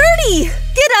me dirty!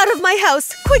 Get out of my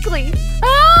house, quickly!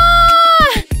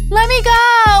 Ah! Let me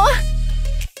go!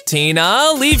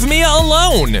 Tina, leave Mia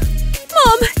alone!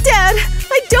 Mom, Dad,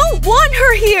 I don't want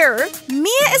her here!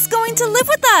 Mia is going to live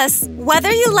with us,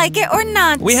 whether you like it or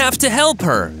not. We have to help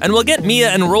her, and we'll get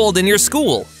Mia enrolled in your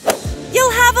school.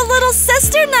 You'll have a little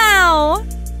sister now!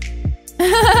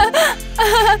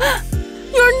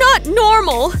 You're not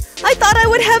normal! I thought I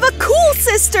would have a cool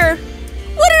sister!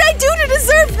 What did I do to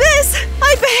deserve this?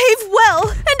 I behave well,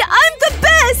 and I'm the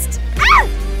best! Ah!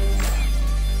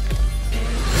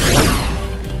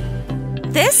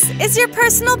 This is your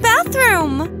personal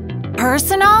bathroom.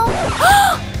 Personal?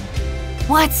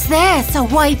 What's this? A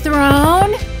white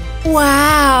throne?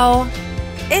 Wow.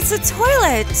 It's a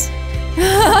toilet.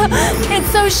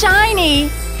 It's so shiny.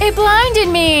 It blinded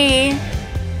me.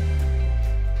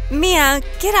 Mia,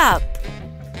 get up.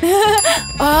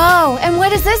 Oh, and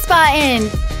what is this button?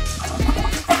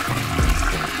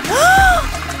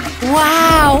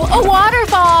 Wow, a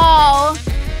waterfall!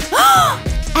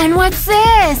 And what's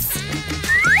this?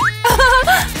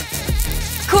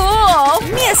 Cool!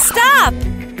 Mia, stop!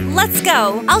 Let's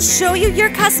go. I'll show you your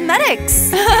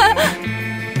cosmetics.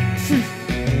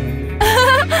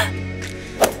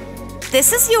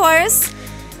 This is yours.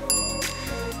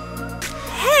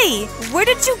 Hey, where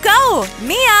did you go?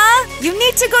 Mia, you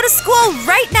need to go to school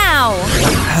right now.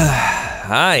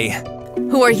 Hi.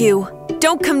 Who are you?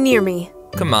 Don't come near me.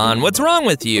 Come on, what's wrong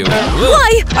with you?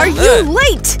 Why are you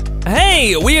late?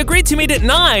 Hey, we agreed to meet at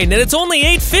 9 and it's only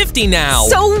 8:50 now.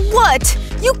 So what?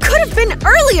 You could have been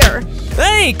earlier.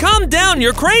 Hey, calm down,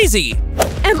 you're crazy.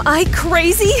 Am I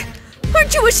crazy?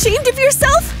 Aren't you ashamed of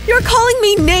yourself? You're calling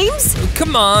me names?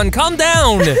 Come on, calm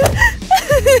down.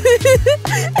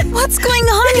 What's going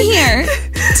on here?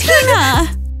 Tina!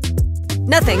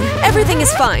 Nothing. Everything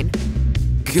is fine.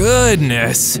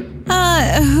 Goodness.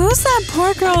 Who's that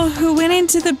poor girl who went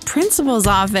into the principal's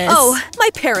office? Oh, my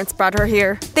parents brought her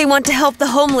here. They want to help the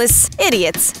homeless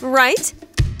idiots, right?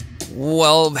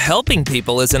 Well, helping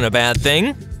people isn't a bad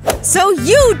thing. So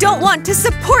you don't want to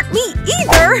support me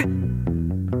either!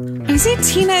 I see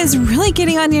Tina is really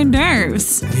getting on your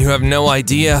nerves. You have no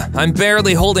idea. I'm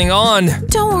barely holding on.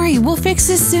 Don't worry, we'll fix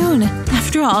this soon.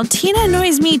 After all, Tina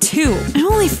annoys me too. I'm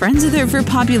only friends with her for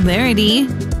popularity.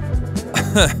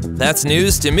 That's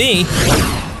news to me.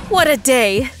 What a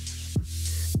day.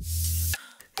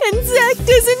 And Zach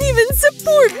doesn't even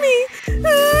support me.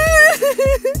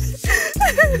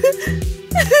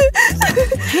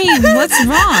 Hey, what's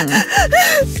wrong?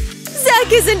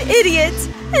 Zach is an idiot,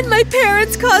 and my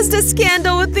parents caused a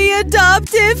scandal with the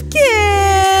adoptive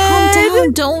kid. Calm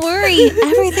down, don't worry.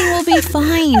 Everything will be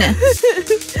fine.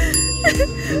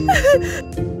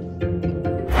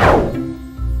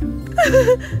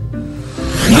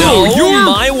 No,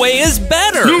 my way is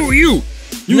better. No, you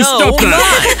no, stop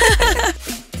that.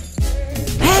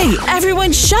 Hey,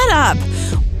 everyone shut up.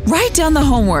 Write down the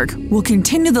homework. We'll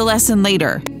continue the lesson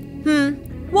later.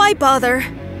 Why bother?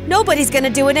 Nobody's gonna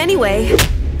do it anyway.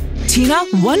 Tina,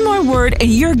 one more word and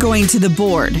you're going to the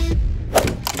board.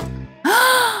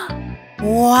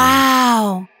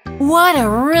 Wow. What a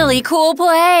really cool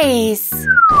place.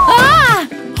 Ah!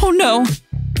 Oh no.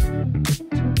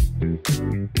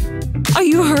 Are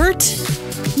you hurt?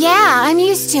 Yeah, I'm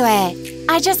used to it.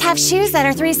 I just have shoes that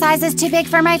are 3 sizes too big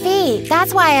for my feet.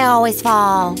 That's why I always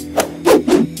fall.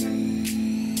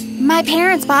 My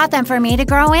parents bought them for me to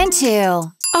grow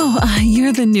into. Oh,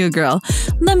 you're the new girl.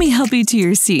 Let me help you to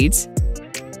your seat.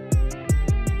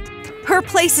 Her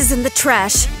place is in the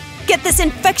trash. Get this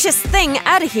infectious thing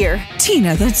out of here.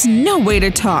 Tina, that's no way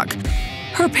to talk.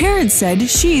 Her parents said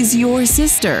she's your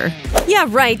sister. Yeah,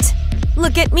 right.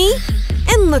 Look at me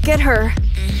and look at her.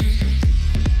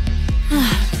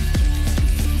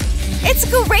 It's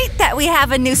great that we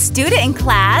have a new student in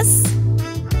class.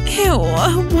 Ew,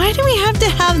 why do we have to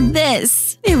have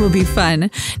this? It will be fun.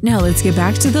 Now let's get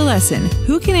back to the lesson.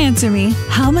 Who can answer me?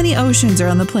 How many oceans are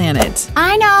on the planet?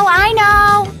 I know.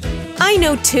 I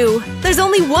know 2. There's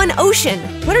only 1 ocean.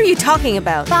 What are you talking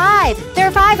about? 5. There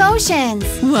are 5 oceans.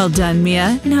 Well done,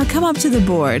 Mia. Now come up to the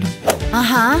board.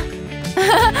 Uh-huh.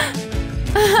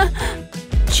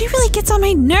 She really gets on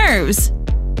my nerves.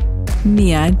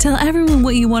 Mia, tell everyone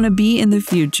what you want to be in the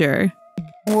future.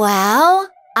 Well,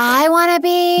 I want to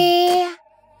be...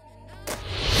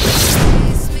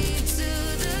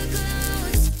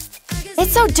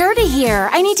 It's so dirty here.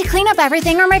 I need to clean up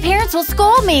everything or my parents will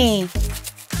scold me.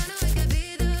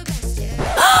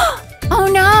 Oh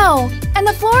no! And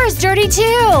the floor is dirty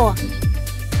too!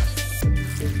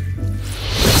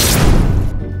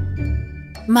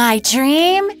 My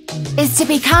dream is to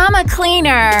become a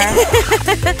cleaner.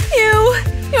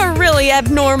 You're really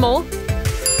abnormal.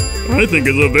 I think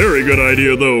it's a very good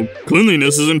idea, though.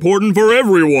 Cleanliness is important for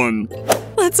everyone.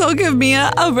 Let's all give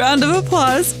Mia a round of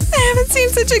applause. I haven't seen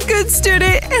such a good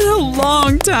student in a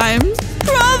long time.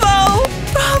 Bravo!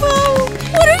 Bravo!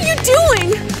 What are you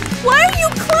doing? Why are you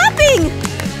clapping?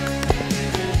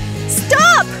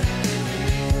 Stop!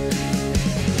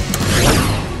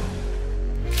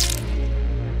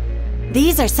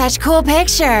 These are such cool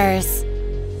pictures.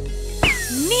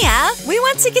 Mia, we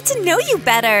want to get to know you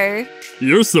better.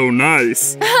 You're so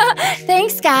nice.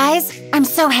 Thanks, guys. I'm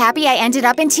so happy I ended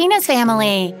up in Tina's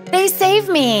family. They saved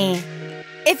me.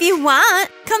 If you want,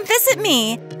 come visit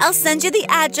me. I'll send you the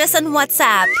address on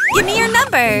WhatsApp. Give me your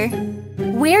number.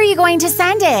 Where are you going to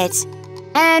send it?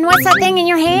 And what's that thing in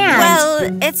your hand?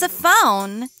 Well, it's a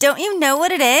phone. Don't you know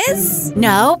what it is?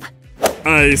 Nope.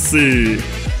 I see.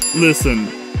 Listen,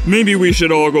 maybe we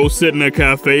should all go sit in a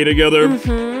cafe together.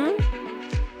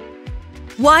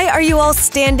 Why are you all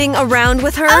standing around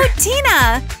with her? Oh,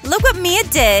 Tina! Look what Mia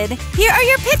did. Here are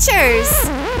your pictures.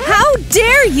 How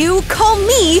dare you call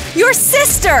me your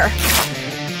sister?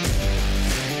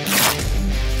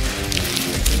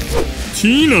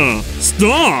 Tina,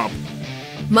 stop!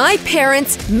 My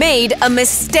parents made a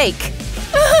mistake.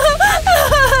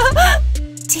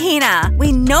 Tina,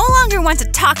 we no longer want to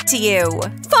talk to you.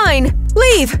 Fine,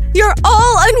 leave. You're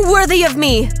all unworthy of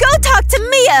me. Go talk to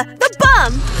Mia, the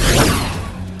bum.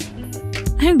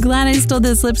 I'm glad I stole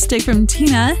this lipstick from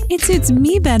Tina. It suits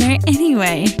me better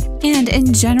anyway. And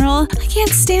in general, I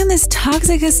can't stand this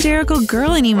toxic, hysterical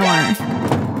girl anymore.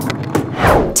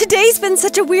 Today's been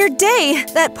such a weird day.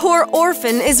 That poor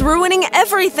orphan is ruining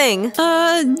everything.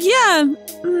 Yeah.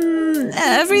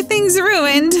 Everything's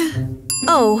ruined.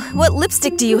 Oh, what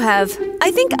lipstick do you have? I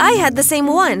think I had the same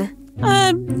one.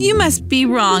 You must be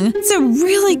wrong. It's a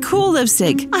really cool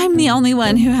lipstick. I'm the only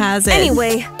one who has it.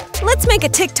 Anyway, let's make a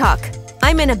TikTok.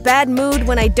 I'm in a bad mood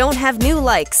when I don't have new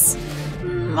likes.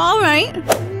 All right.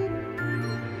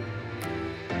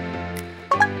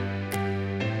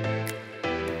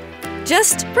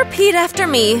 Just repeat after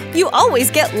me. You always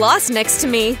get lost next to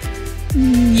me.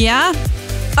 Yeah?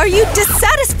 Are you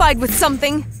dissatisfied with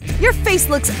something? Your face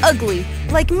looks ugly,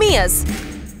 like Mia's.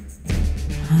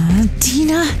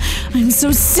 Tina, I'm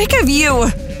so sick of you.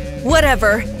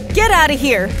 Whatever. Get out of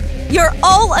here. You're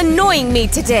all annoying me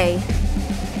today.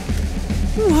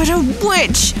 What a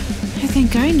witch! I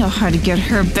think I know how to get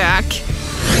her back.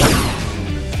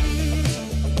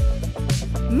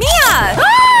 Mia!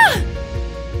 Ah!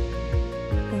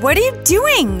 What are you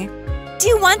doing? Do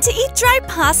you want to eat dry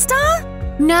pasta?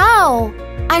 No.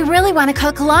 I really want to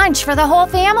cook lunch for the whole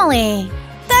family.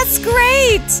 That's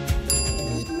great!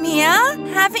 Mia,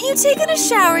 haven't you taken a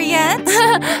shower yet?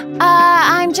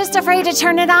 I'm just afraid to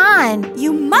turn it on.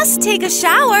 You must take a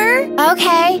shower.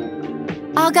 Okay.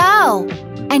 I'll go.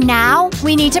 And now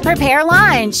we need to prepare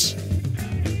lunch.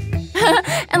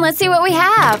 And let's see what we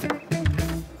have.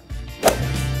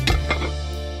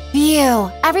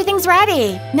 Phew, everything's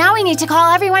ready. Now we need to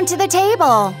call everyone to the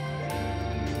table.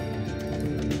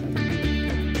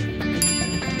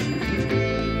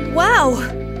 Wow!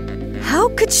 How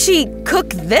could she cook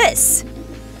this?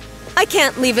 I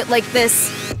can't leave it like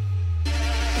this.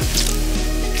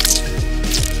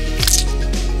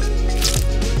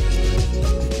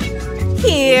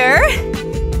 Here.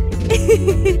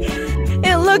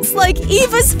 It looks like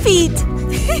Eva's feet.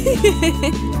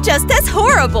 Just as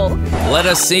horrible. Let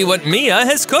us see what Mia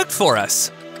has cooked for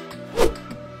us.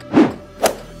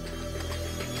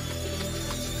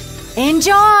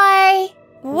 Enjoy!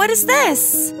 What is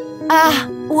this?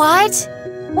 What?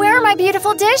 Where are my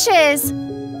beautiful dishes?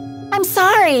 I'm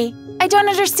sorry. I don't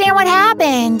understand what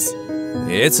happened.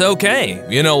 It's okay.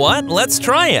 You know what? Let's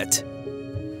try it.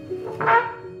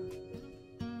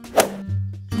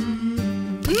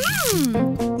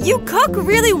 You cook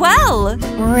really well.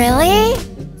 Really?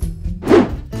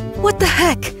 What the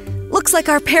heck? Looks like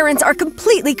our parents are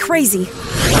completely crazy.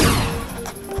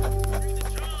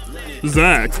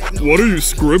 Zach, what are you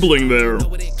scribbling there?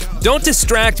 Don't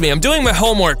distract me, I'm doing my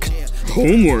homework.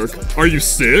 Homework? Are you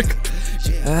sick?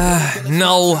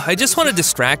 No, I just want to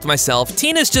distract myself.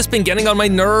 Tina's just been getting on my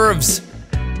nerves.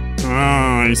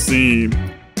 Ah, I see.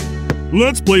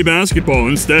 Let's play basketball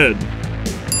instead.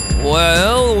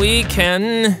 Well, we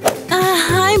can…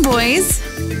 Hi, boys.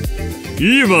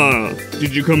 Eva,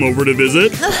 did you come over to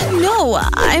visit? No,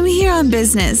 I'm here on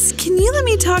business. Can you let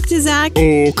me talk to Zach?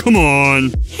 Oh, come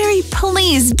on. Harry,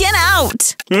 please, get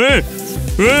out! Hey!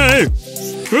 Hey!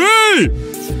 Hey!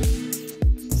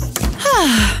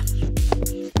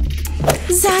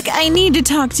 Zach, I need to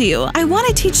talk to you. I want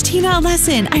to teach Tina a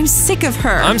lesson. I'm sick of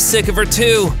her. I'm sick of her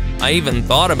too. I even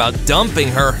thought about dumping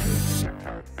her.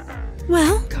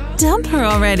 Well, dump her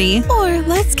already. Or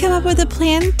let's come up with a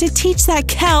plan to teach that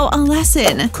cow a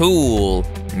lesson. Cool.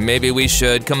 Maybe we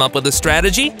should come up with a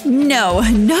strategy? No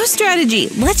strategy.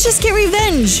 Let's just get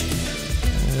revenge.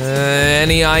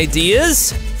 Any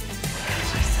ideas?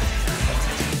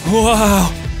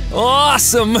 Wow,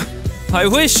 awesome! I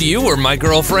wish you were my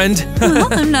girlfriend.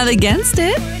 Well, I'm not against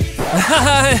it.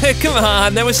 Come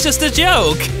on, that was just a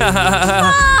joke.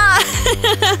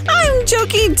 I'm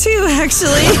joking too,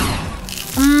 actually.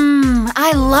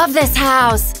 I love this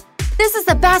house. This is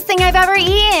the best thing I've ever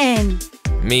eaten.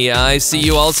 Mia, I see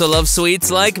you also love sweets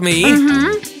like me.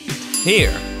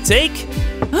 Here, take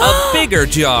a bigger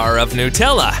jar of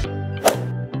Nutella.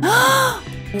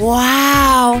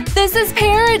 Wow, this is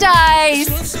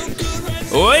paradise.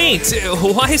 Wait,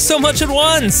 why so much at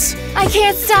once? I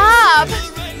can't stop.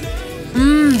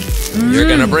 You're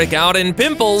gonna break out in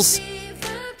pimples.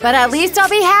 But at least I'll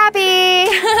be happy.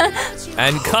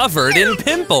 And covered in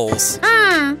pimples.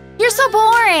 You're so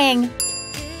boring.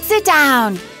 Sit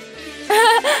down.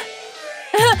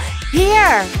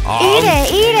 Here,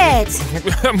 eat it.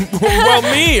 Well,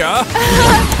 Mia.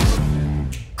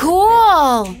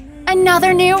 Cool.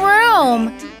 Another new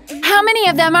room. How many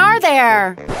of them are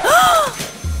there?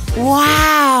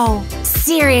 Wow.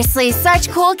 Seriously, such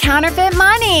cool counterfeit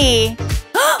money.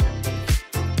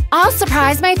 I'll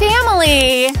surprise my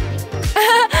family.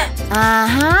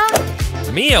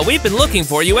 Mia, we've been looking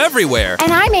for you everywhere.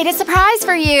 And I made a surprise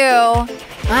for you.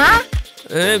 Huh?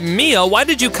 Mia, why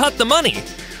did you cut the money?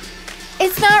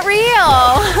 It's not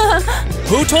real.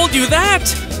 Who told you that?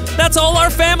 That's all our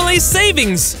family's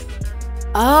savings.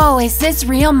 Oh, is this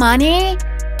real money?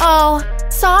 Oh,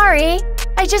 sorry.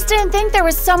 I just didn't think there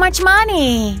was so much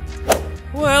money.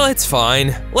 Well, it's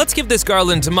fine. Let's give this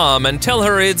garland to Mom and tell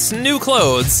her it's new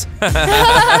clothes.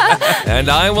 And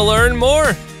I will earn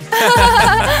more.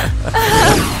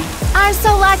 I'm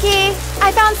so lucky.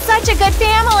 I found such a good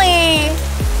family.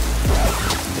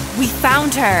 We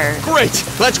found her. Great!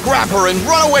 Let's grab her and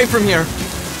run away from here!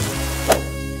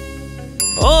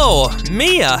 Oh,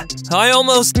 Mia, I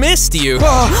almost missed you.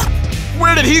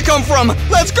 Where did he come from?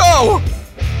 Let's go!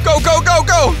 Go, go, go,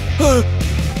 go!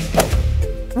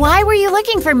 Why were you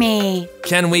looking for me?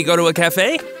 Can we go to a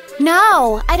cafe?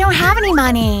 No, I don't have any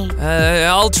money.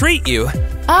 I'll treat you.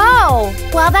 Oh,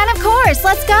 well then of course,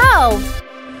 let's go.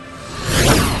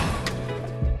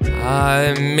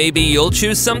 Maybe you'll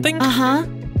choose something?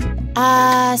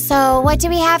 So what do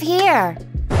we have here?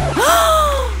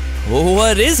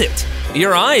 What is it?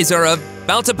 Your eyes are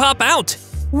about to pop out.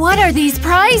 What are these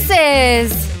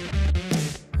prices?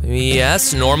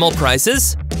 Yes, normal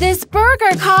prices. This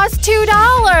burger costs $2.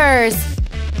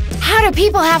 How do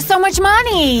people have so much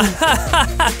money?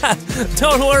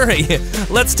 Don't worry,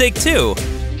 let's take two.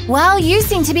 Well, you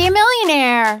seem to be a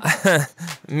millionaire.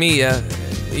 Mia,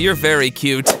 you're very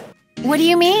cute. What do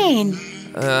you mean?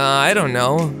 I don't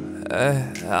know.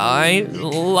 I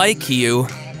like you.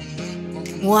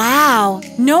 Wow,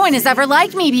 no one has ever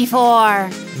liked me before.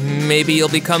 Maybe you'll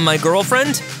become my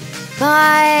girlfriend?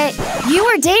 But you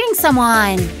were dating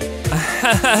someone.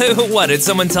 What, did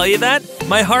someone tell you that?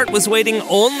 My heart was waiting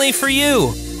only for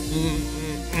you.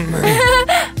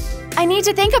 I need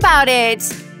to think about it.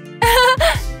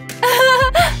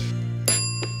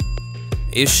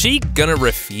 Is she gonna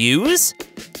refuse?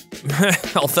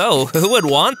 Although, who would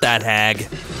want that hag?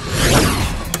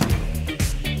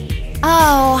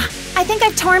 Oh, I think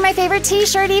I've torn my favorite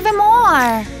t-shirt even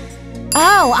more.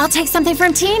 Oh, I'll take something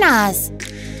from Tina's.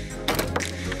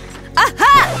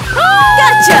 Aha!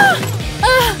 Gotcha!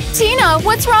 Tina,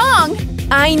 what's wrong?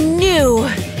 I knew.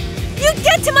 You'd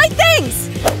get to my things!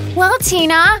 Well,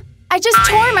 Tina, I just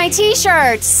tore my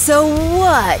t-shirt. So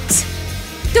what?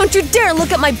 Don't you dare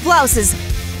look at my blouses!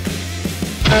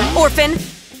 Orphan!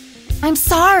 I'm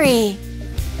sorry.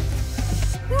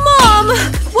 Mom! Mom!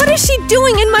 What is she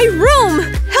doing in my room?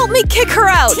 Help me kick her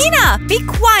out! Tina, be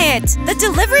quiet! The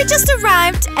delivery just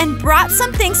arrived and brought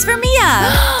some things for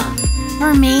Mia.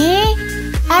 For me?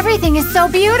 Everything is so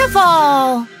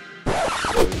beautiful!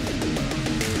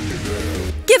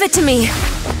 Give it to me!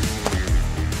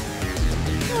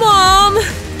 Mom!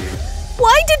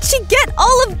 Why did she get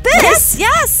all of this?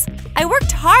 Yes! I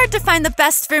worked hard to find the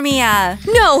best for Mia.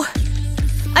 No!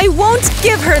 I won't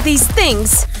give her these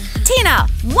things! Tina,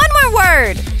 one more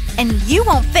word! And you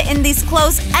won't fit in these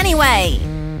clothes anyway.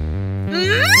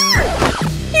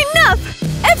 Enough!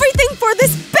 Everything for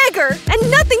this beggar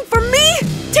and nothing for me?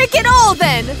 Take it all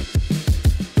then!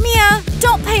 Mia,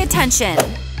 don't pay attention.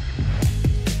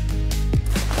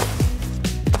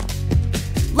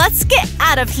 Let's get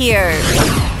out of here.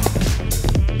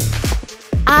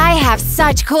 I have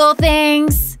such cool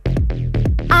things.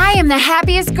 I am the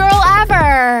happiest girl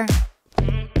ever.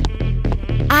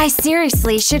 I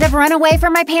seriously should have run away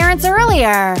from my parents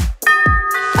earlier.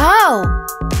 Oh,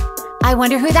 I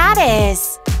wonder who that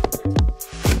is.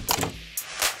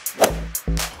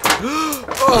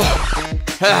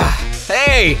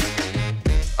 Hey!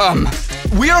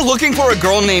 We are looking for a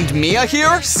girl named Mia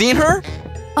here. Seen her?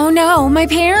 Oh no, my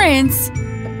parents.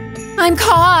 I'm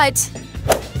caught.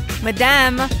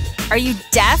 Madame, are you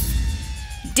deaf?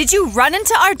 Did you run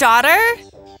into our daughter?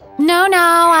 No,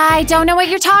 I don't know what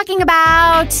you're talking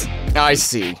about. I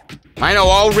see. I know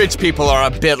all rich people are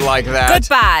a bit like that.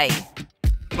 Goodbye.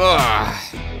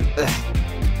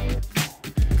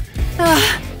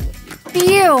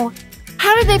 Phew.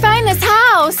 How did they find this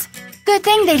house? Good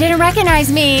thing they didn't recognize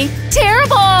me.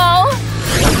 Terrible!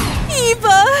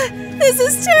 Eva! This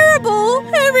is terrible!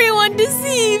 Everyone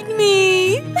deceived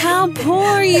me! How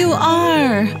poor you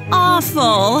are!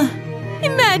 Awful!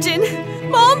 Imagine!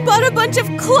 Mom bought a bunch of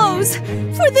clothes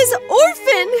for this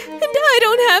orphan, and I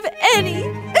don't have any!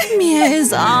 Mia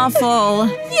is awful!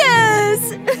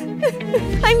 Yes!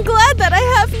 I'm glad that I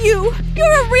have you!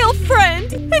 You're a real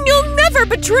friend, and you'll never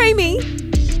betray me!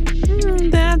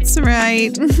 That's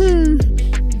right.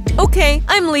 Okay,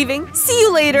 I'm leaving. See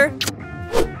you later.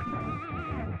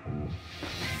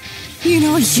 You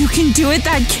know you can do it,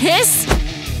 that kiss?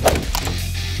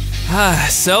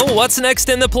 So what's next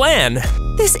in the plan?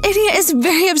 This idiot is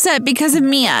very upset because of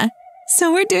Mia.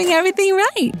 So we're doing everything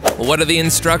right. What are the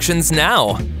instructions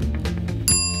now?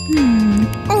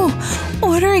 Oh,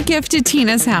 order a gift to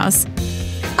Tina's house.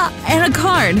 And a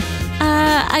card.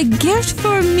 A gift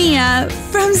for Mia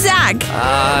from Zach.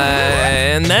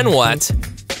 And then what?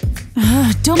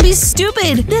 Don't be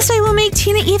stupid. This way will make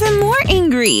Tina even more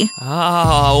angry.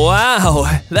 Oh,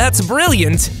 wow. That's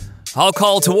brilliant. I'll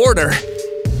call to order.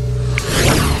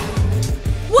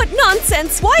 What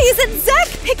nonsense! Why isn't Zach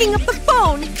picking up the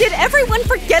phone? Did everyone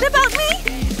forget about me?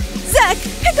 Zach,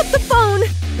 pick up the phone!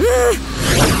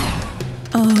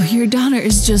 Oh, your daughter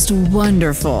is just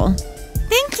wonderful.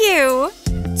 Thank you.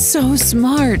 So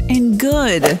smart and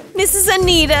good. Mrs.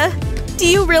 Anita, do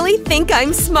you really think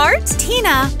I'm smart?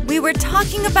 Tina, we were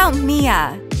talking about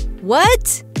Mia.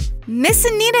 What? Miss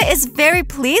Anita is very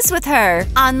pleased with her,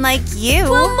 unlike you.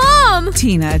 Well, Mom!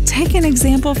 Tina, take an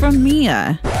example from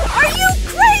Mia. Are you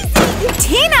crazy?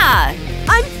 Tina!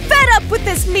 I'm fed up with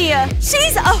this Mia.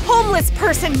 She's a homeless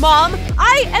person, Mom.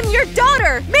 I am your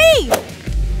daughter. Me!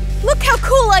 Look how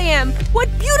cool I am. What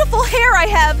beautiful hair I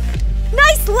have.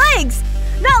 Nice legs.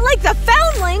 Not like the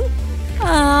foundling.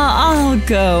 I'll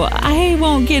go. I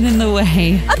won't get in the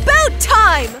way. About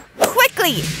time!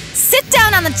 Quickly, sit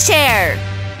down on the chair.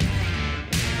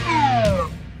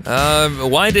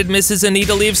 Why did Mrs.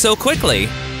 Anita leave so quickly?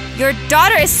 Your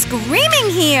daughter is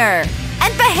screaming here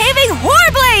and behaving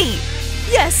horribly!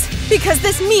 Yes, because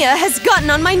this Mia has gotten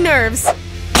on my nerves.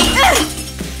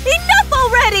 Enough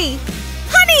already!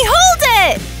 Honey, hold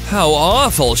it! How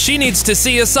awful. She needs to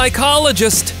see a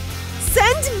psychologist.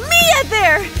 Send Mia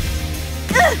there!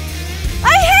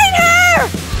 I hate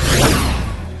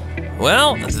her!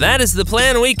 Well, that is the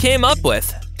plan we came up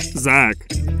with. Zach,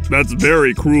 that's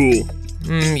very cruel.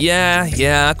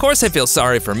 Yeah, of course I feel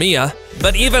sorry for Mia.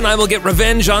 But even I will get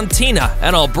revenge on Tina,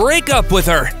 and I'll break up with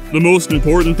her. The most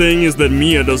important thing is that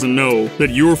Mia doesn't know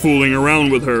that you're fooling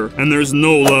around with her, and there's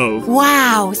no love.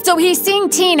 Wow, so he's seeing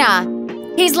Tina.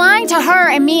 He's lying to her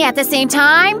and me at the same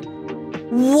time?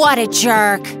 What a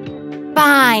jerk.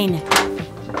 Fine.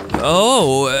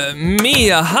 Oh,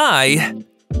 Mia, hi.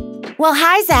 Well,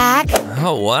 hi, Zach.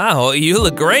 Oh, wow, you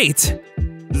look great.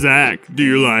 Zach, do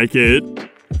you like it?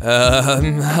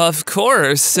 Of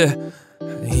course.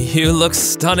 You look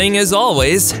stunning as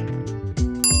always.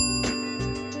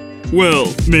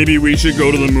 Well, maybe we should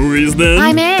go to the movies then?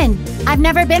 I'm in. I've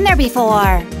never been there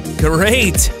before.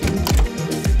 Great.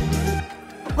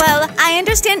 Well, I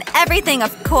understand everything,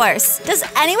 of course. Does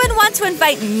anyone want to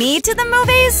invite me to the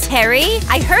movies? Harry,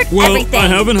 I heard everything. Well, I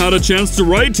haven't had a chance to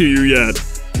write to you yet.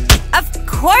 Of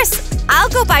course, I'll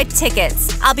go buy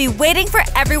tickets. I'll be waiting for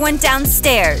everyone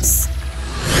downstairs.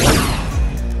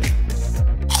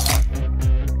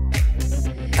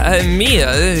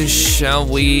 Mia, shall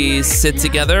we sit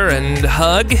together and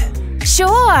hug?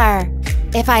 Sure,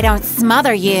 if I don't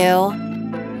smother you.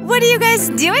 What are you guys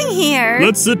doing here?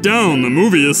 Let's sit down, the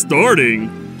movie is starting.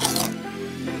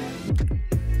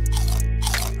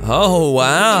 Oh,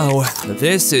 wow.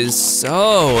 This is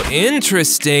so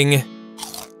interesting.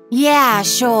 Yeah,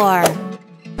 sure.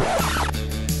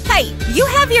 Hey, you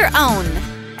have your own.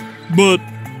 But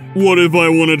what if I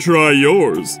want to try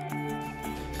yours?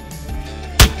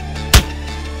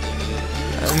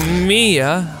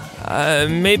 Mia,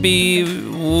 maybe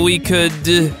we could…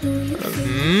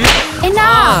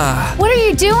 Enough! What are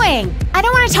you doing? I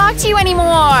don't want to talk to you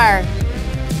anymore!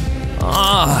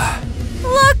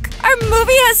 Look, our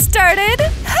movie has started!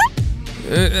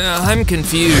 I'm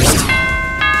confused.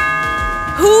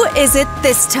 Who is it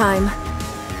this time?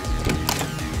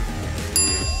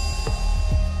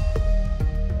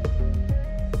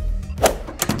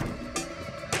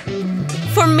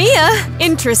 For Mia?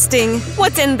 Interesting.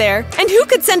 What's in there? And who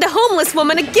could send a homeless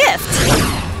woman a gift?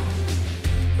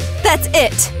 That's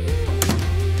it.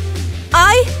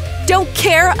 I don't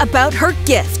care about her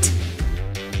gift.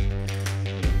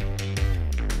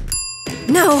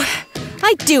 No,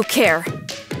 I do care.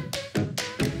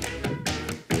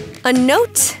 A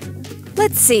note?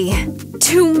 Let's see.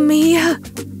 To Mia.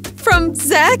 From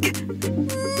Zach?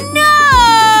 No!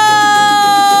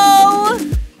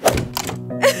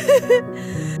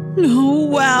 Oh,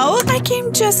 wow. I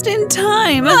came just in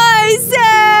time. Hi,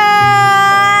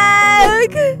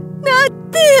 Zach! Not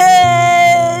this!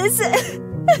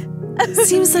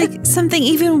 Seems like something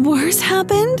even worse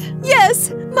happened.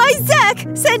 Yes, my Zach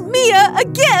sent Mia a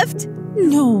gift.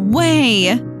 No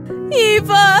way.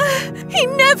 Eva, he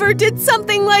never did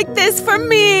something like this for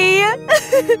me.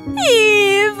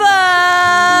 Eva!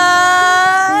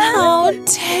 How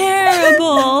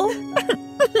terrible.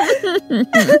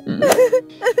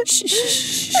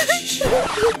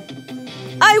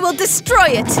 I will destroy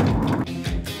it.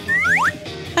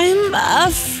 I'm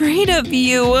afraid of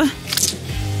you.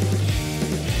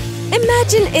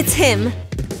 Imagine it's him.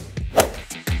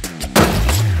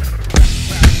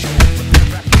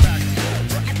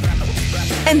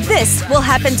 And this will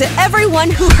happen to everyone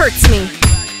who hurts me.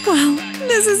 Well,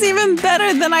 this is even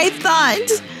better than I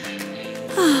thought.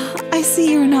 I see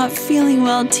you're not feeling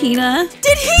well, Tina.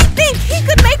 Did he think he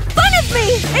could make fun of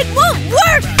me? It won't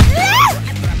work!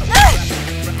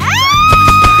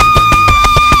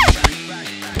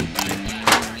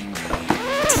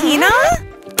 Tina?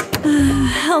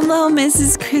 Hello,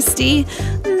 Mrs. Christie.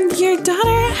 Your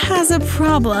daughter has a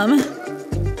problem.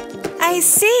 I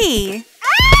see.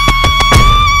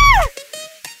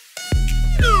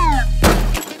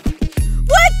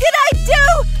 What did I do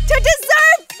to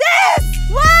deserve this?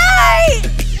 Why?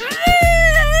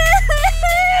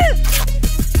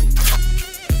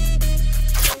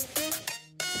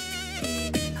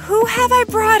 Who have I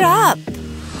brought up?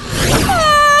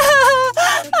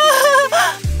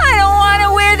 I don't want to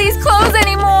wear these clothes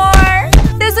anymore.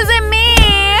 This isn't me.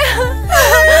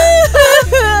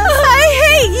 I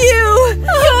hate you.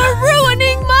 You're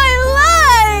ruining my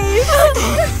life.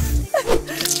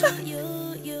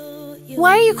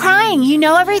 Why are you crying? You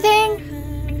know everything?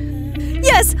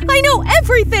 Yes, I know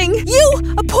everything.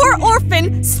 You, a poor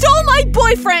orphan, stole my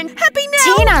boyfriend. Happy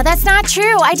now? Tina, that's not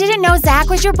true. I didn't know Zach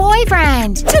was your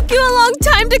boyfriend. Took you a long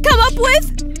time to come up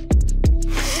with?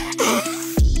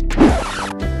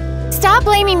 Stop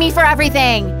blaming me for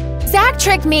everything. Zach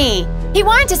tricked me. He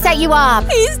wanted to set you up.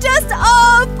 He's just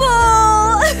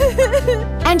awful.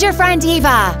 And your friend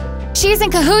Eva. She's in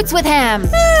cahoots with him.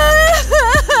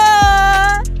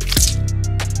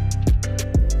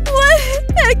 What?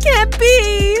 That can't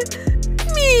be.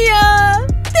 Mia,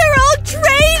 they're all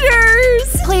traitors.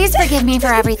 Please forgive me for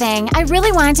everything. I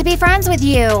really wanted to be friends with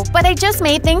you, but I just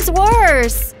made things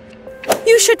worse.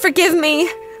 You should forgive me.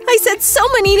 I said so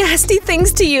many nasty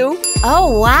things to you.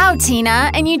 Oh, wow, Tina.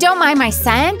 And you don't mind my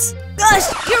scent?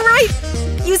 Gosh, you're right.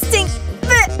 You stink.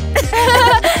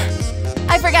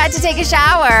 I forgot to take a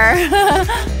shower.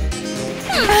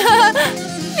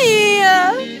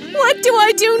 Mia, what do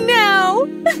I do now?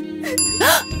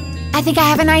 I think I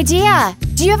have an idea.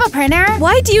 Do you have a printer?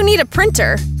 Why do you need a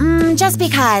printer? Just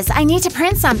because. I need to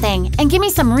print something and give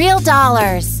me some real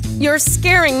dollars. You're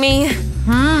scaring me.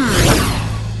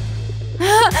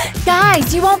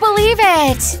 Guys, you won't believe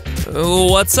it.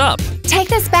 What's up? Take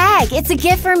this bag. It's a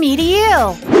gift from me to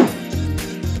you.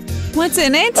 What's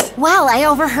in it? Well, I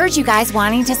overheard you guys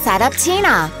wanting to set up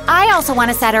Tina. I also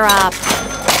want to set her up.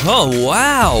 Oh,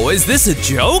 wow. Is this a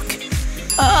joke?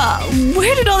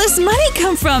 Where did all this money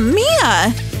come from,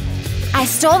 Mia? I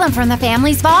stole them from the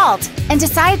family's vault and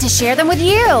decided to share them with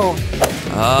you.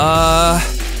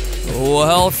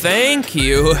 Well, thank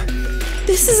you.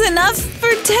 This is enough for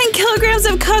 10 kilograms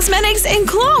of cosmetics and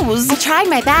clothes. I tried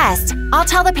my best. I'll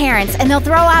tell the parents and they'll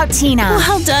throw out Tina.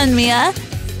 Well done, Mia.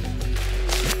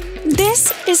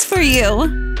 This is for you.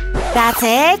 That's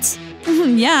it?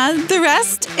 Yeah, the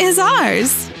rest is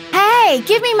ours. Hey,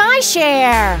 give me my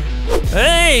share.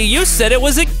 Hey, you said it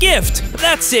was a gift.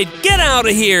 That's it. Get out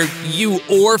of here, you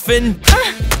orphan.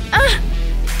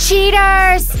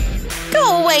 Cheaters.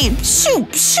 Go away. Shoo,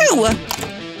 shoo.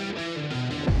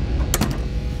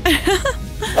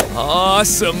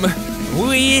 Awesome.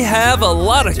 We have a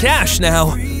lot of cash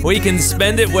now. We can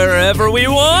spend it wherever we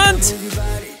want.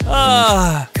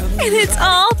 And it's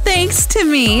all thanks to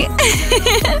me.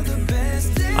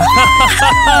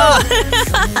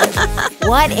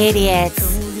 What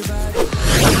idiots.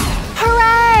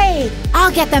 Hooray!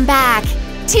 I'll get them back.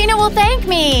 Tina will thank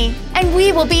me, and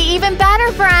we will be even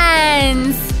better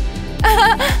friends.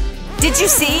 Did you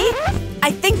see?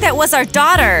 I think that was our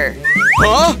daughter.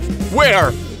 Huh?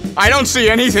 Where? I don't see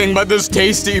anything but this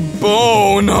tasty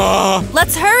bone.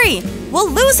 Let's hurry. We'll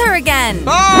lose her again.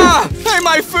 Hey,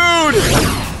 my food!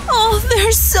 Oh,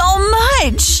 there's so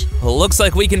much. Looks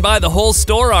like we can buy the whole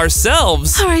store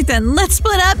ourselves. All right then, let's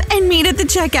split up and meet at the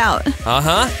checkout.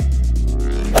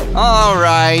 All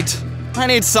right. I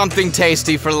need something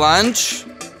tasty for lunch.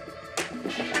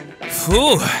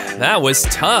 Phew, that was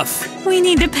tough. We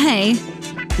need to pay.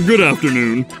 Good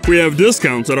afternoon. We have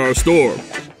discounts at our store.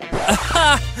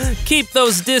 Keep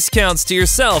those discounts to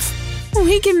yourself.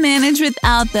 We can manage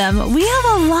without them. We have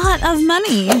a lot of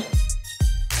money.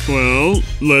 Well,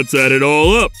 let's add it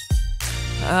all up.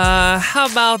 How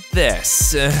about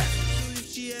this?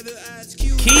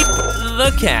 Keep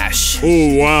the cash.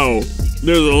 Oh, wow.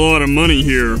 There's a lot of money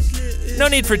here. No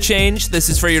need for change. This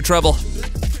is for your trouble.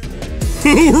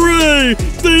 Hooray!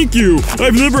 Thank you!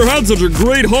 I've never had such a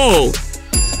great haul!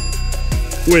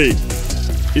 Wait,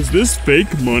 is this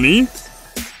fake money?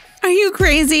 Are you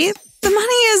crazy? The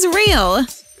money is real.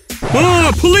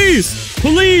 Ah, police!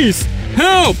 Police!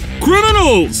 Help!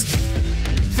 Criminals!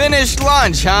 Finished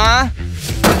lunch, huh?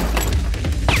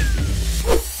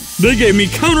 They gave me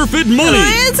counterfeit money!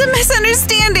 It's a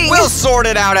misunderstanding. We'll sort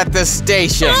it out at the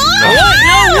station. What?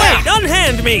 No, wait!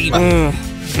 Unhand me!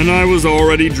 And I was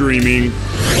already dreaming.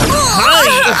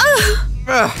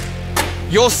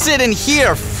 You'll sit in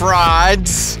here,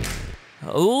 frauds.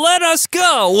 Let us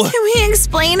go! Can we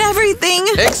explain everything?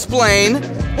 Explain?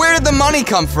 Where did the money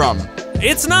come from?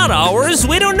 It's not ours.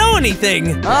 We don't know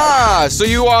anything. Ah, so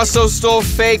you also stole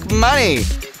fake money.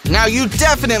 Now you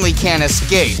definitely can't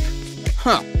escape.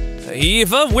 Huh.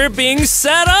 Eva, we're being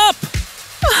set up!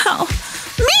 Wow.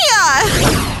 Mia!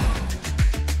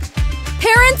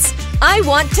 Parents, I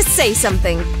want to say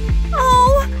something.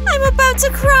 Oh, I'm about to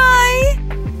cry.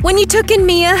 When you took in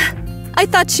Mia, I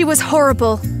thought she was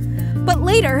horrible. But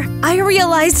later, I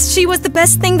realized she was the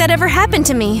best thing that ever happened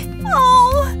to me.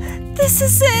 Oh, this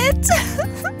is it.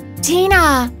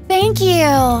 Tina, thank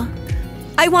you.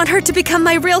 I want her to become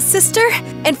my real sister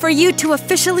and for you to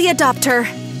officially adopt her.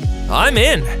 I'm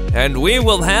in, and we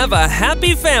will have a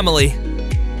happy family.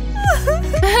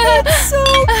 It's so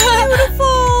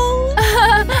beautiful.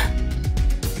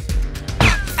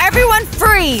 Everyone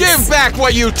freeze! Give back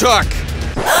what you took!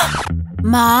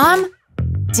 Mom?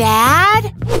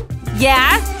 Dad?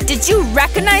 Yeah? Did you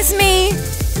recognize me?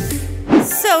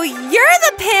 So you're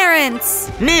the parents!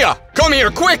 Mia, come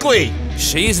here quickly!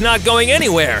 She's not going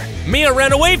anywhere. Mia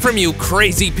ran away from you,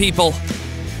 crazy people.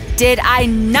 Did I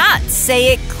not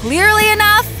say it clearly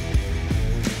enough?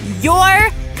 You're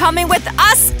coming with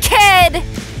us, kid!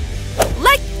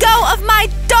 Let go of my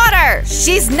daughter!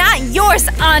 She's not yours,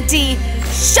 Auntie!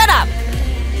 Shut up!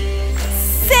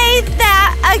 Say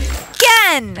that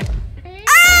again!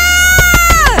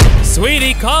 Ah!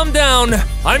 Sweetie, calm down.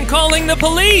 I'm calling the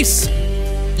police.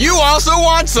 You also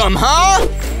want some, huh?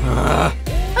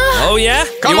 Oh yeah?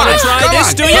 Come you on, wanna try come this,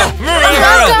 on. do you?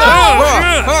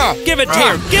 Give it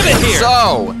here, give it here.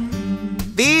 So,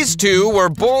 these two were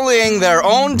bullying their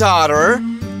own daughter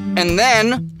and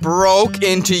then broke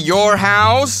into your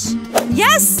house?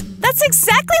 Yes, that's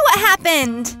exactly what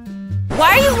happened.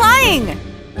 Why are you lying?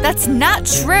 That's not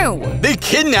true. They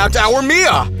kidnapped our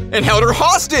Mia and held her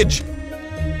hostage.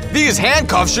 These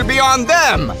handcuffs should be on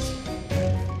them.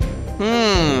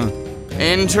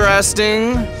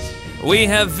 Interesting. We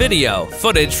have video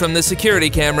footage from the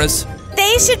security cameras.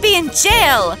 They should be in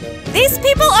jail. These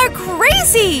people are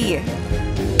crazy.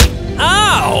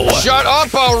 Ow! Shut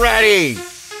up already!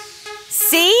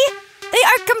 See? They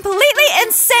are completely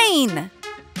insane.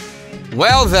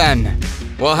 Well then,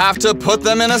 we'll have to put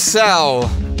them in a cell.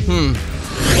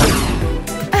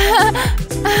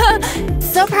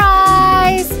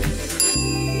 Surprise!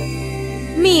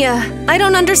 Mia, I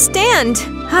don't understand.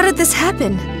 How did this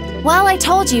happen? Well, I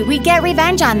told you we'd get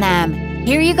revenge on them.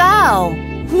 Here you go.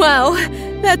 Wow,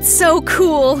 that's so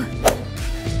cool.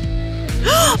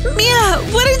 Mia,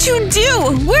 what did you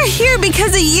do? We're here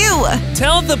because of you.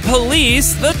 Tell the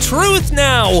police the truth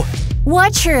now.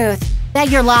 What truth? That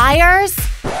you're liars?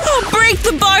 I'll break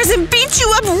the bars and beat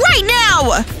you up right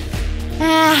now.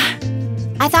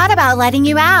 I thought about letting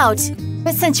you out,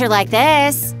 but since you're like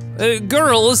this…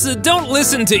 Girls, don't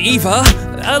listen to Eva.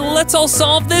 Let's all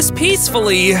solve this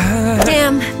peacefully.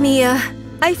 Damn, Mia.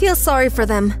 I feel sorry for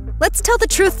them. Let's tell the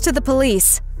truth to the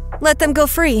police. Let them go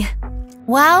free.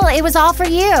 Well, it was all for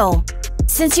you.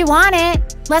 Since you want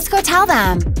it, let's go tell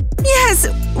them. Yes,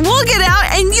 we'll get out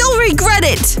and you'll regret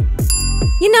it.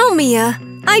 You know, Mia,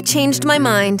 I changed my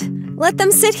mind. Let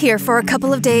them sit here for a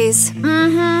couple of days.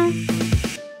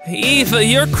 Eva,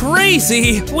 you're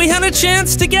crazy! We had a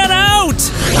chance to get out!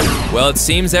 Well, it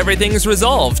seems everything's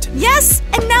resolved. Yes,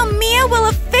 and now Mia will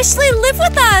officially live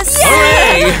with us!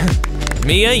 Hooray!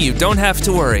 Mia, you don't have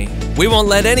to worry. We won't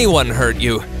let anyone hurt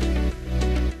you.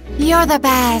 You're the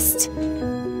best.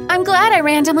 I'm glad I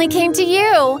randomly came to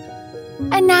you.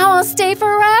 And now I'll stay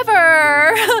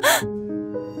forever.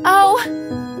 Oh,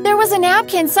 there was a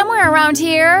napkin somewhere around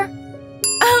here.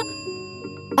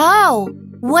 Oh,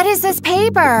 what is this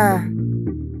paper?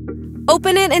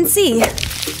 Open it and see.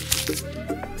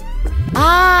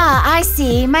 Ah, I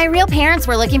see. My real parents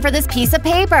were looking for this piece of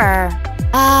paper.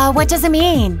 What does it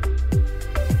mean?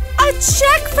 A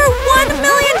check for $1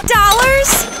 million?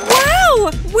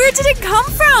 Wow! Where did it come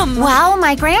from? Well,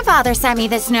 my grandfather sent me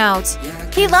this note.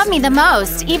 He loved me the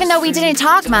most, even though we didn't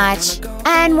talk much.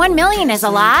 And $1 million is a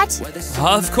lot.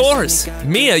 Of course.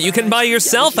 Mia, you can buy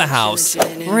yourself a house.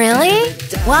 Really?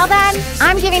 Well then,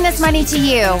 I'm giving this money to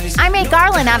you. I made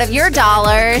garland out of your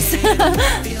dollars.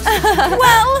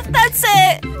 Well, that's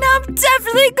it. Now I'm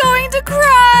definitely going to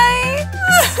cry.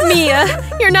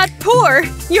 Mia, you're not poor.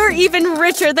 You're even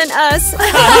richer than us.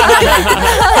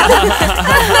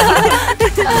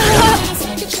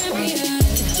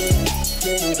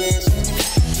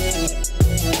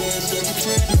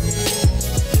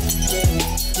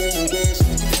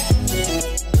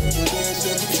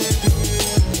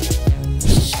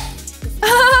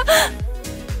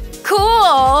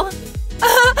 Cool.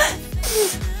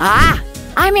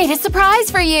 I made a surprise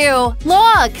for you.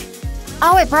 Look.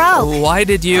 Oh, it broke. Why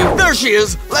did you… There she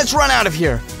is! Let's run out of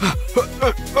here!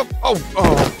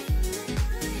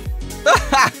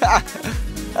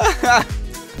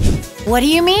 What do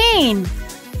you mean?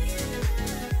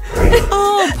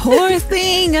 Oh, poor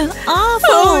thing.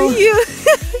 Awful. Oh, you…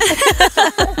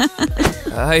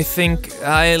 I think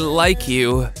I like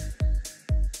you.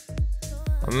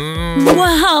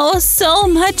 Wow, so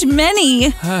much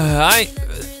money. I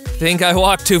think I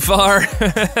walked too far.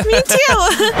 Me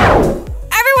too.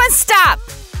 Everyone stop!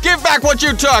 Give back what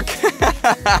you took!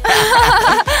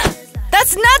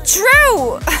 That's not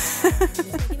true!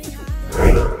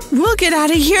 We'll get out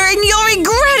of here and you'll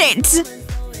regret it!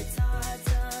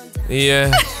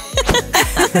 Yeah.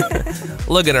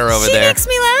 Look at her over She there. makes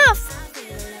me laugh.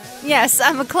 Yes,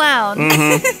 I'm a clown.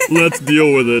 Let's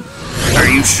deal with it. Are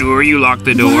you sure you locked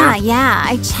the door? Yeah,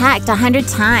 I checked 100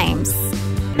 times.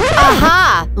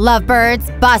 Aha! Lovebirds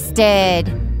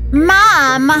busted.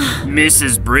 Mom!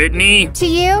 Mrs. Brittany? To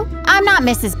you, I'm not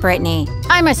Mrs. Brittany.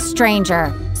 I'm a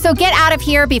stranger. So get out of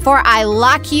here before I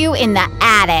lock you in the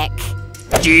attic.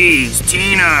 Jeez,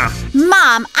 Tina.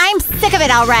 Mom, I'm sick of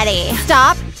it already.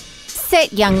 Stop.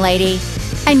 Sit, young lady.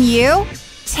 And you?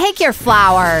 Take your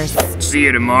flowers. See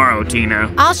you tomorrow,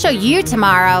 Tina. I'll show you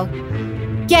tomorrow.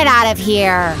 Get out of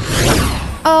here.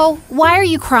 Oh, why are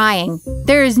you crying?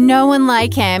 There is no one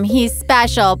like him. He's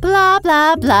special. Blah,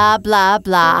 blah, blah, blah,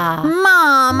 blah.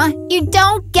 Mom, you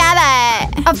don't get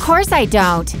it. Of course I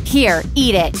don't. Here,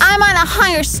 eat it. I'm on a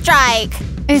hunger strike.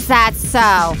 Is that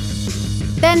so?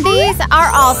 Then these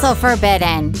are also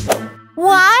forbidden.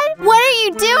 What? What are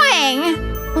you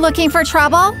doing? Looking for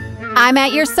trouble? I'm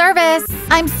at your service.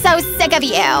 I'm so sick of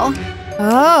you.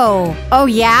 Oh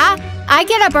yeah? I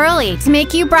get up early to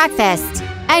make you breakfast.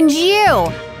 And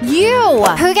you,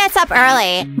 who gets up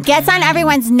early, gets on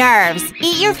everyone's nerves.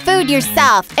 Eat your food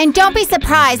yourself, and don't be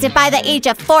surprised if by the age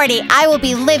of 40, I will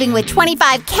be living with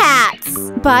 25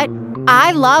 cats. But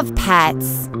I love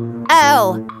pets.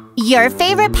 Oh, your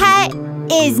favorite pet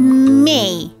is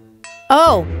me.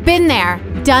 Oh, been there,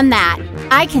 done that.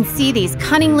 I can see these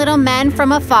cunning little men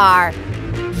from afar.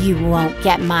 You won't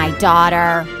get my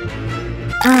daughter.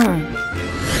 I'm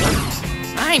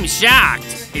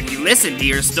shocked. If you listen to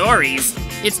your stories,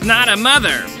 it's not a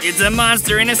mother, it's a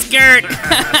monster in a skirt.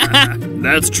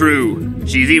 That's true.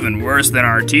 She's even worse than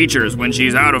our teachers when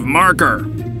she's out of marker.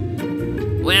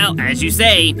 Well, as you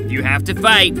say, you have to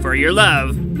fight for your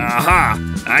love. Aha!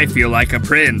 I feel like a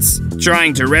prince,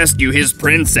 trying to rescue his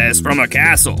princess from a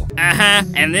castle.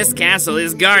 And this castle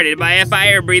is guarded by a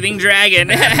fire-breathing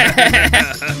dragon.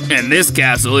 And this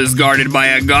castle is guarded by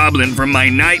a goblin from my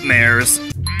nightmares.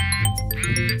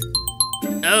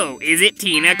 Oh, is it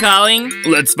Tina calling?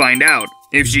 Let's find out.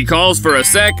 If she calls for a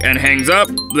sec and hangs up,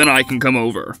 then I can come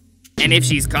over. And if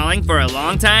she's calling for a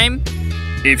long time?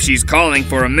 If she's calling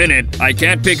for a minute, I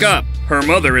can't pick up. Her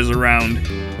mother is around.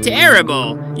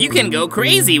 Terrible! You can go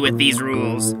crazy with these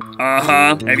rules.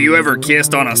 Have you ever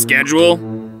kissed on a schedule?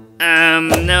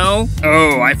 No.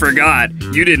 Oh, I forgot.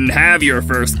 You didn't have your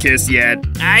first kiss yet.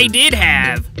 I did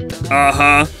have.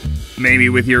 Maybe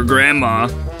with your grandma.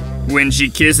 When she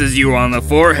kisses you on the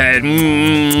forehead.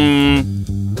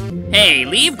 Hey,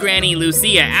 leave Granny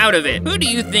Lucia out of it. Who do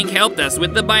you think helped us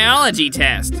with the biology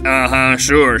test?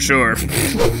 Sure.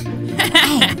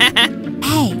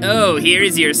 Hey. Oh,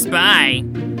 here's your spy.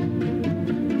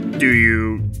 Do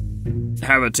you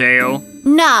have a tail?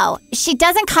 No, she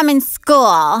doesn't come in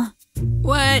school.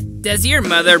 What? Does your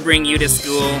mother bring you to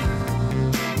school?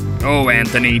 Oh,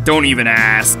 Anthony, don't even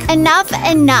ask. Enough.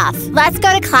 Let's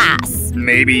go to class.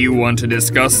 Maybe you want to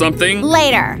discuss something?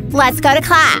 Later. Let's go to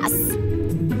class.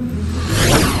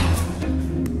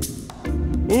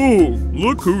 Oh,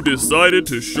 look who decided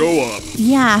to show up.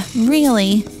 Yeah,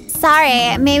 really.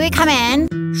 Sorry, may we come in?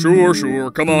 Sure.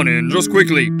 Come on in, just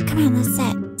quickly. Come on, let's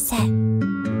sit.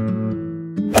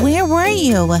 Where were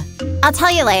you? I'll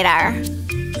tell you later.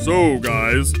 So,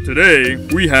 guys, today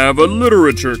we have a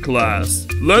literature class.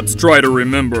 Let's try to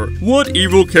remember, what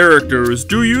evil characters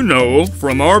do you know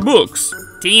from our books?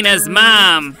 Tina's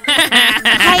mom.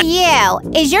 Hey, you.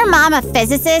 Is your mom a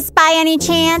physicist by any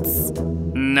chance?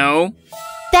 No.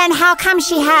 Then how come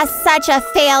she has such a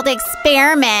failed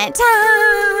experiment?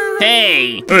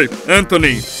 Hey,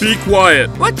 Anthony, be quiet.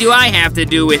 What do I have to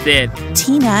do with it?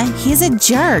 Tina, he's a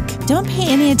jerk. Don't pay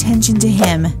any attention to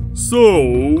him.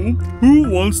 So, who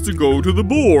wants to go to the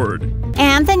board?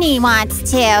 Anthony wants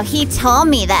to. He told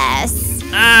me this.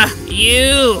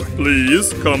 You.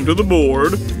 Please come to the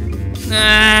board.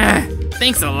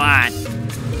 Thanks a lot.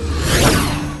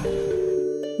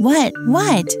 What?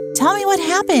 Tell me what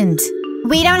happened.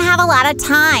 We don't have a lot of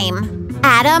time.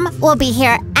 Adam will be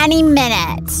here any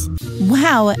minute.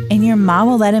 Wow, and your mom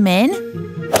will let him in?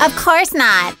 Of course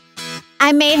not.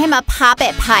 I made him a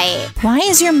poppet pipe. Why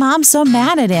is your mom so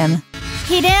mad at him?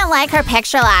 He didn't like her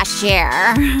picture last year.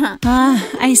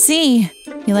 I see.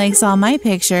 He likes all my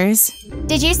pictures.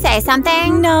 Did you say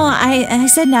something? No, I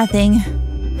said nothing.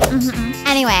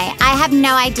 Anyway, I have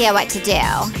no idea what to do.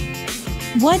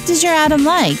 What does your Adam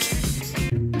like?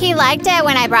 He liked it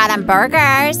when I brought him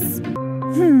burgers.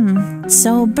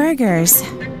 So burgers.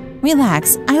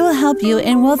 Relax, I will help you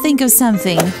and we'll think of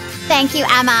something. Thank you,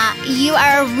 Emma. You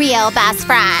are a real best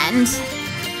friend.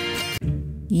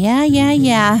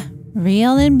 Yeah.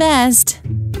 Real and best.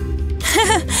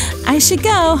 I should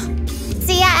go.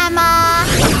 See ya, Emma.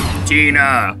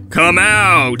 Tina, come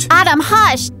out. Adam,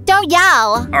 hush. Don't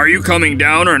yell. Are you coming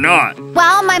down or not?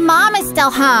 Well, my mom is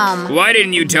still home. Why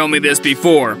didn't you tell me this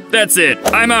before? That's it.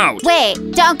 I'm out. Wait,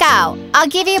 don't go. I'll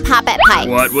give you poppet pipes.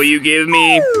 What will you give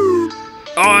me?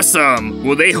 Awesome.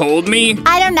 Will they hold me?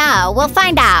 I don't know. We'll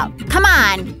find out. Come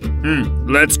on.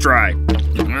 Let's try.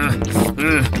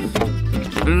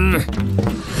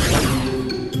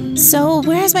 So,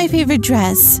 where's my favorite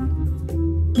dress?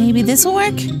 Maybe this will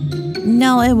work?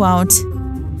 No, it won't.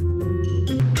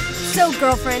 So,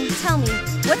 girlfriend, tell me,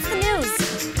 what's the news?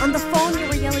 On the phone, you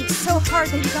were yelling so hard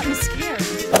that you got me scared.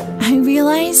 I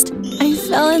realized I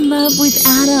fell in love with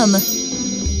Adam.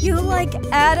 You like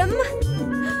Adam?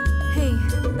 Hey,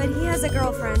 but he has a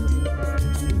girlfriend.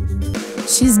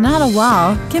 She's not a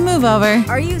wall. Can move over.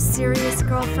 Are you serious,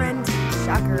 girlfriend?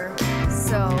 Shocker.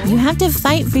 So... You have to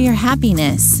fight for your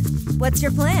happiness. What's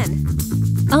your plan?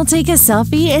 I'll take a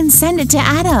selfie and send it to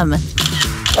Adam.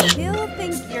 He'll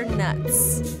think you're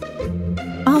nuts.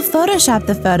 I'll Photoshop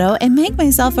the photo and make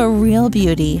myself a real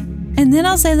beauty. And then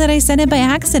I'll say that I sent it by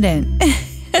accident.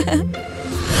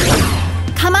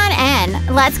 Come on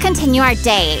in. Let's continue our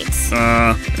date.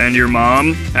 And your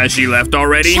mom? Has she left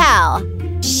already?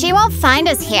 Chill. She won't find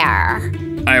us here.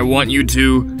 I want you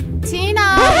to. Tina,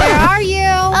 where are you?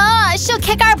 Oh, she'll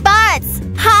kick our butts.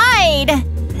 Hide!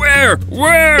 Where?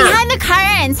 Behind the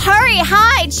curtains. Hurry,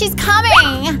 hide. She's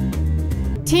coming.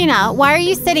 Tina, why are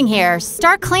you sitting here?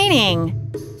 Start cleaning.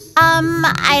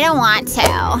 I don't want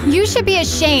to. You should be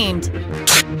ashamed.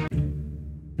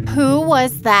 Who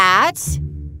was that?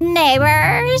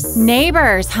 Neighbors?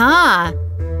 Neighbors, huh?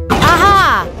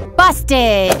 Aha!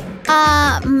 Busted!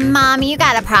 Mom, you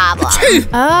got a problem.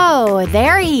 Oh,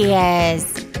 there he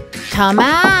is. Come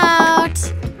out.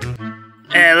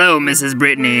 Hello, Mrs.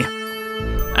 Brittany.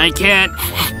 I can't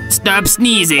stop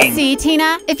sneezing. See,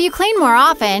 Tina, if you clean more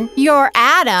often, your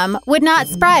Adam would not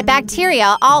spread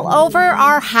bacteria all over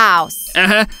our house.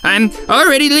 I'm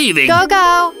already leaving.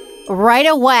 Go. Right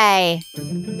away.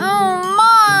 Oh,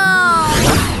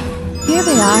 Mom! Here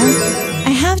they are.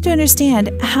 I have to understand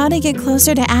how to get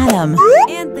closer to Adam.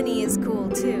 Anthony is cool,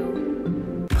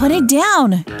 too. Put it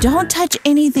down. Don't touch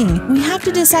anything. We have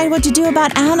to decide what to do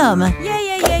about Adam.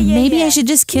 Yeah. Maybe I should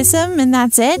just kiss him and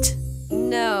that's it?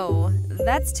 No,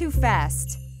 that's too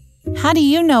fast. How do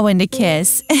you know when to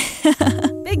kiss?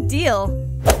 Big deal.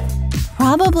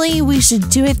 Probably we should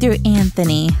do it through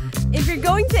Anthony. If you're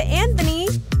going to Anthony,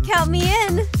 count me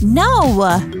in.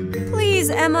 No! Please,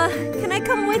 Emma, can I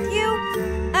come with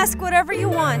you? Ask whatever you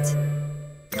want.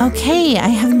 Okay, I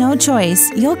have no choice.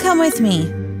 You'll come with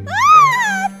me.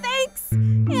 Thanks,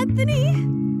 Anthony.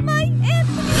 My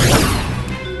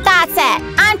Anthony. That's it.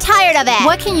 I'm tired of it.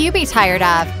 What can you be tired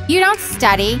of? You don't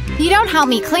study. You don't help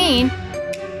me clean.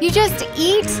 You just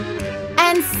eat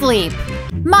and sleep.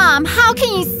 Mom, how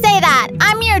can you say that?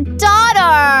 I'm your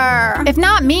daughter. If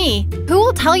not me, who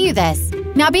will tell you this?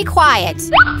 Now be quiet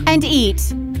and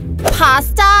eat.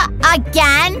 Pasta?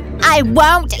 Again? I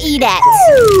won't eat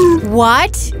it.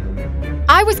 What?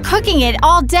 I was cooking it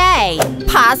all day.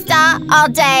 Pasta? All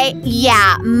day?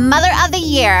 Yeah, Mother of the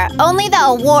Year. Only the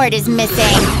award is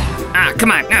missing.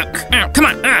 Come on. Come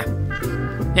on.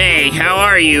 Hey, how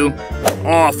are you?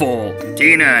 Awful.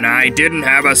 Tina and I didn't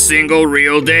have a single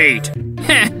real date.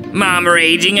 Heh, Mom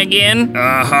raging again?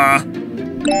 Uh-huh.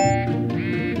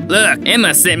 Look,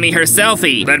 Emma sent me her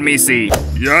selfie. Let me see.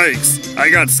 Yikes. I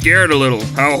got scared a little.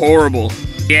 How horrible.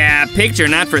 Yeah, picture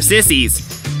not for sissies.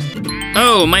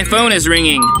 Oh, my phone is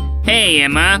ringing. Hey,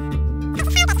 Emma.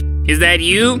 Is that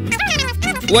you?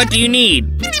 What do you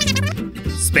need?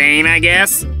 Spain, I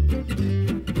guess?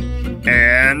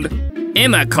 And?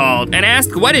 Emma called and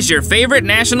asked what is your favorite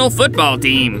national football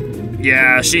team?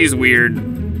 Yeah, she's weird.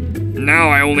 Now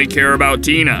I only care about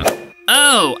Tina.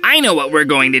 Oh, I know what we're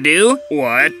going to do.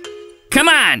 What? Come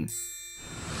on.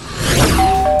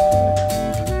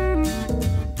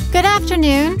 Good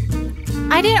afternoon.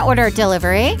 I didn't order a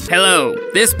delivery. Hello,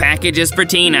 this package is for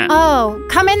Tina. Oh,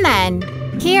 come in then.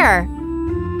 Here.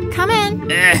 Come in.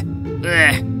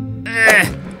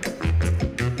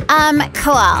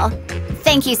 Cool.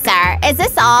 Thank you, sir. Is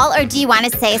this all, or do you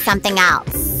want to say something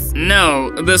else? No,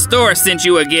 the store sent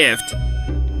you a gift.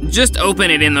 Just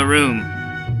open it in the room.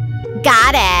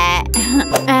 Got it.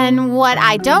 And what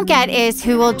I don't get is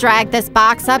who will drag this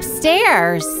box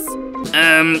upstairs.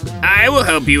 I will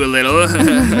help you a little.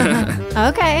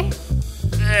 Okay.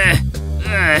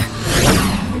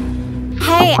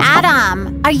 Hey,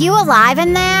 Adam, are you alive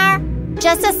in there?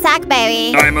 Just a sec,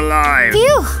 baby. I'm alive.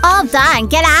 Phew, all done.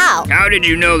 Get out. How did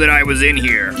you know that I was in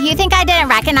here? You think I didn't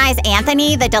recognize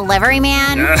Anthony, the delivery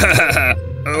man?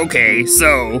 Okay,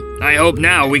 so I hope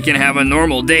now we can have a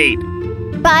normal date.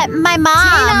 But my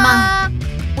mom.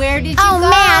 Tina, where did you go? Oh,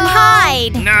 man,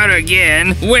 hide. Not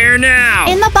again. Where now?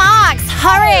 In the box.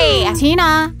 Hurry.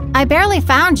 Tina, I barely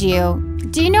found you.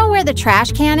 Do you know where the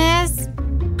trash can is?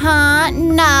 Huh?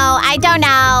 No, I don't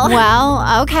know.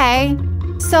 Well, okay.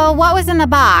 So what was in the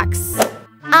box?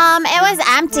 It was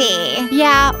empty.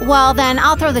 Yeah, well then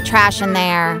I'll throw the trash in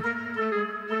there.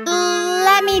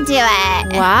 Let me do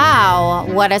it. Wow,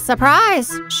 what a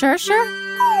surprise. Sure.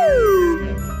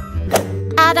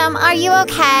 Adam, are you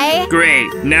okay?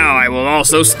 Great, now I will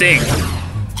also stink.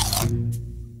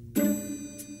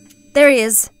 There he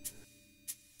is.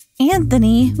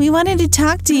 Anthony, we wanted to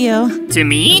talk to you. To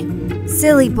me?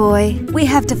 Silly boy, we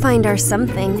have to find our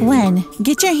something. Gwen,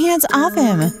 get your hands off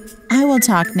him. I will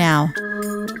talk now.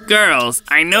 Girls,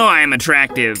 I know I am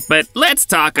attractive, but let's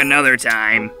talk another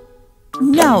time.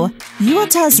 No, you will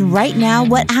tell us right now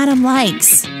what Adam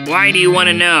likes. Why do you want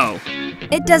to know?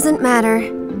 It doesn't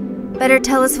matter. Better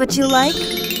tell us what you like.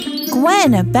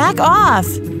 Gwen, back off.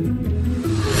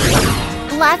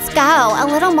 Let's go. A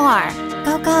little more.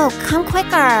 Go. Come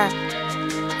quicker.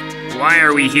 Why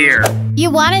are we here? You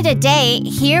wanted a date.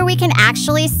 Here we can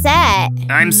actually sit.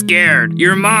 I'm scared.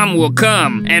 Your mom will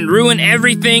come and ruin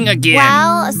everything again.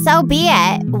 Well, so be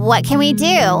it. What can we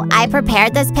do? I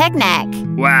prepared this picnic.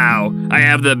 Wow, I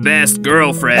have the best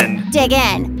girlfriend. Dig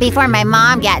in before my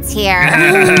mom gets here.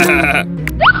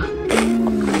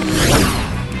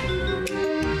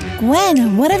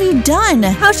 Gwen, what have you done?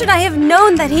 How should I have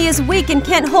known that he is weak and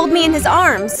can't hold me in his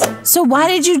arms? So why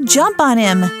did you jump on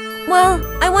him? Well,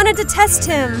 I wanted to test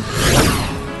him.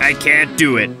 I can't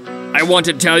do it. I want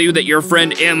to tell you that your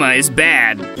friend Emma is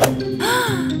bad.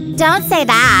 Don't say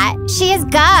that. She is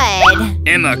good.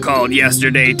 Emma called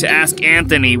yesterday to ask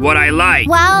Anthony what I like.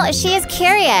 Well, she is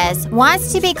curious.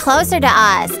 Wants to be closer to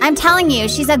us. I'm telling you,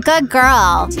 she's a good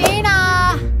girl.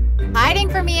 Tina! Hiding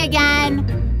from me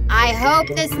again. I hope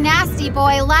this nasty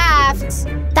boy left.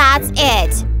 That's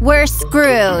it. We're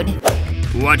screwed.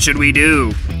 What should we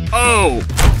do? Oh!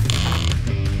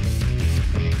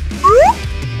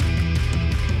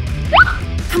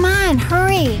 Come on,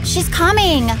 hurry. She's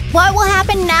coming. What will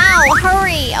happen now?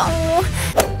 Hurry. Oh.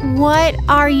 What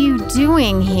are you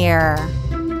doing here?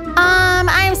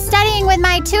 I'm studying with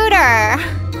my tutor.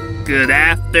 Good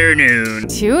afternoon.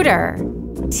 Tutor?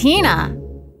 Tina,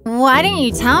 why didn't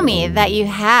you tell me that you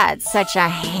had such a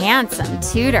handsome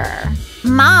tutor?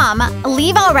 Mom,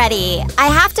 leave already. I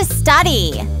have to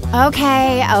study.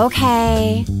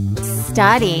 Okay.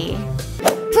 Study.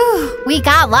 Whew, we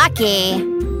got lucky.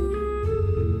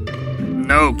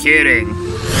 No kidding.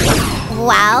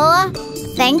 Well,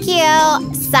 thank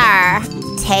you, sir.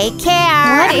 Take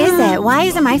care. What is it? Why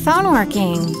isn't my phone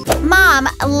working? Mom,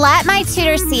 let my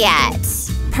tutor see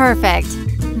it. Perfect.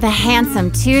 The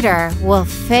handsome tutor will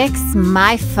fix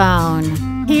my phone.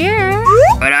 Here.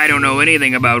 But I don't know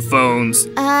anything about phones.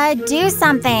 Do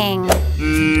something.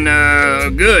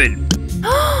 Good.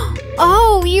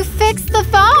 Oh, you fixed the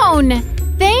phone.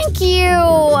 Thank you.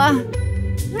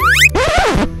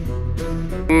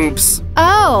 Oops.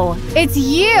 Oh, it's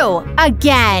you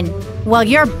again. Well,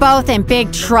 you're both in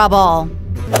big trouble.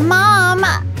 Mom,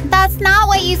 that's not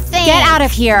what you think. Get out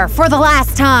of here for the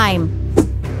last time.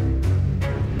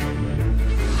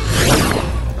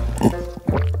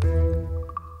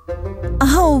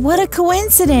 Oh, what a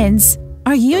coincidence.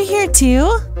 Are you here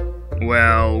too?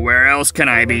 Well, where else can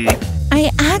I be? I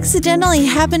accidentally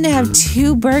happened to have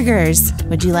 2 burgers.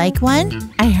 Would you like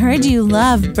one? I heard you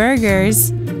love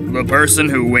burgers. The person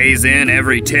who weighs in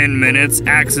every 10 minutes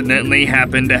accidentally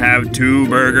happened to have 2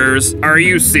 burgers? Are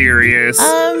you serious?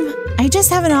 I just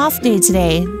have an off day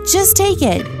today. Just take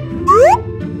it.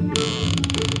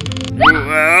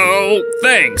 Well,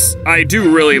 thanks. I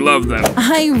do really love them.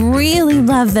 I really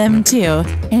love them too.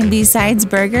 And besides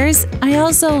burgers, I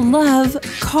also love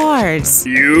cars.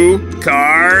 You?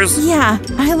 Cars? Yeah,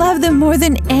 I love them more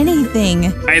than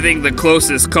anything. I think the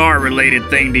closest car-related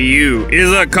thing to you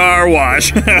is a car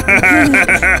wash.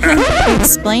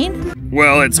 Explain?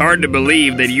 Well, it's hard to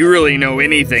believe that you really know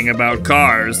anything about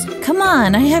cars. Come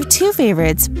on, I have 2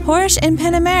 favorites, Porsche and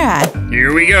Panamera.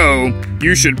 Here we go.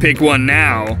 You should pick one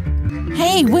now.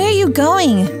 Hey, where are you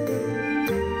going?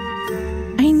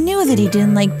 I knew that he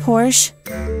didn't like Porsche.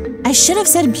 I should have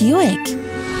said Buick.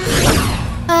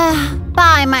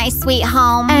 Bye, my sweet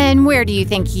home. And where do you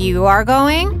think you are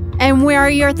going? And where are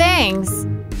your things?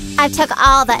 I took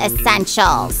all the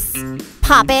essentials.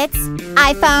 Puppets,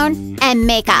 iPhone, and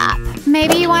makeup.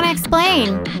 Maybe you want to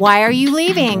explain. Why are you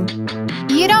leaving?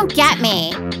 You don't get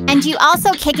me. And you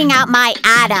also kicking out my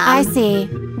Adam. I see.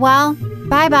 Well,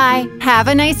 bye-bye. Have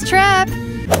a nice trip.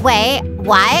 Wait,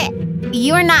 what?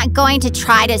 You are not going to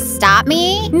try to stop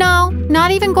me? No,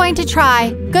 not even going to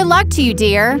try. Good luck to you,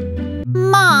 dear.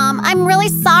 Mom, I'm really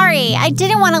sorry. I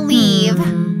didn't want to leave.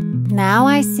 Now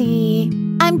I see.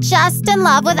 I'm just in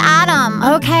love with Adam.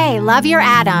 Okay, love your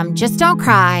Adam. Just don't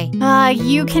cry.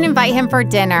 You can invite him for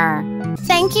dinner.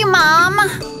 Thank you, Mom.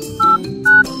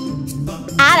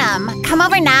 Adam, come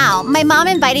over now. My mom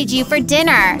invited you for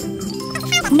dinner.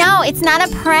 No, it's not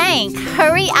a prank.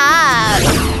 Hurry up.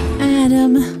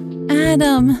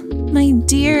 Adam, my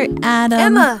dear Adam.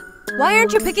 Emma, why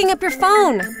aren't you picking up your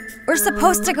phone? We're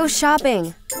supposed to go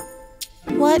shopping.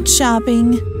 What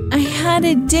shopping? I had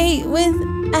a date with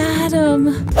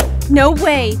Adam. No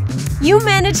way. You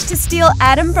managed to steal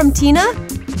Adam from Tina?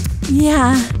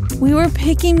 Yeah, we were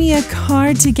picking me a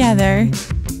car together.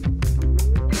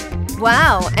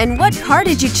 Wow, and what car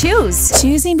did you choose?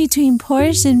 Choosing between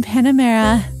Porsche and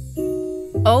Panamera.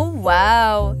 Oh,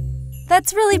 wow.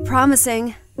 That's really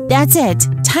promising. That's it.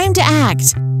 Time to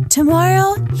act.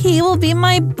 Tomorrow, he will be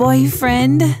my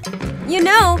boyfriend. You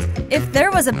know, if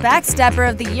there was a Backstabber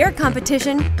of the Year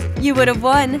competition, You would have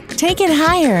won. Take it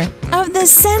higher. Of the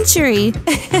century.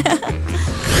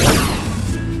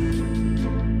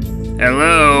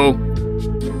 Hello?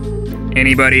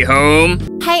 Anybody home?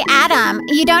 Hey, Adam,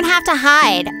 you don't have to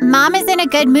hide. Mom is in a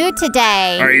good mood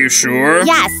today. Are you sure?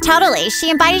 Yes, totally. She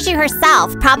invited you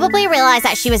herself. Probably realized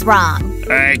that she was wrong.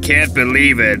 I can't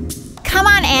believe it. Come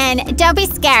on in. Don't be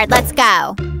scared. Let's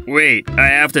go. Wait, I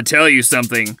have to tell you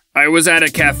something. I was at a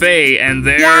cafe and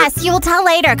there… Yes, you will tell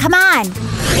later. Come on.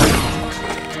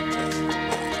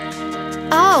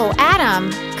 Oh, Adam,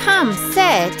 come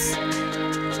sit.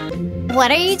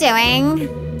 What are you doing?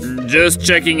 Just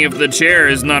checking if the chair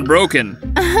is not broken.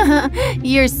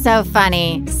 You're so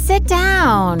funny. Sit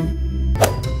down.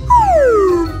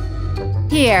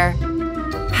 Here,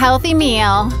 healthy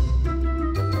meal.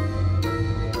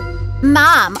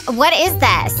 Mom, what is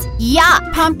this?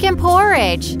 Yuck, pumpkin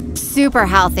porridge. Super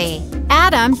healthy.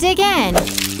 Adam, dig in.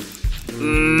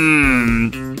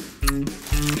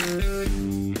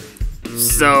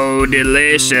 So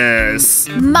delicious.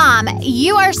 Mom,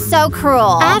 you are so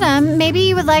cruel. Adam, maybe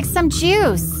you would like some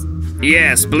juice.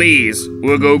 Yes, please.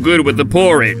 Will go good with the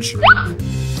porridge.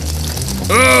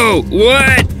 Oh,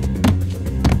 what?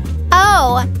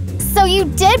 Oh, so you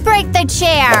did break the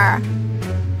chair.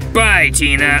 Bye,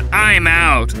 Tina. I'm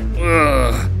out.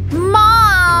 Ugh.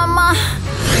 Mom!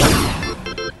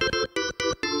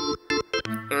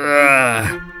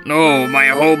 Ugh. Oh, my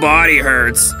whole body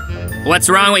hurts. What's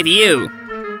wrong with you?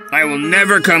 I will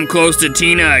never come close to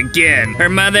Tina again. Her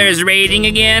mother is raging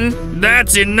again?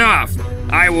 That's enough.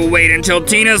 I will wait until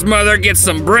Tina's mother gets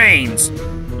some brains.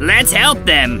 Let's help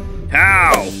them.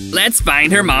 How? Let's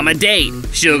find her mom a date.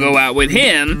 She'll go out with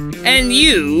him, and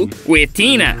you with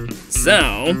Tina.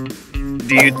 So,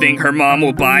 do you think her mom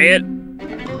will buy it?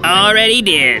 Already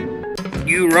did.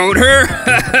 You wrote her?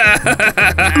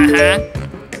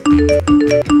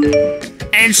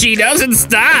 And she doesn't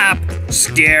stop.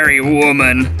 Scary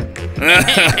woman.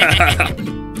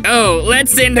 Oh,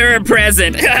 let's send her a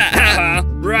present.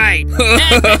 Right.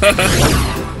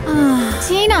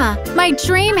 Tina, my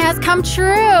dream has come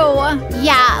true.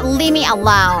 Yeah, leave me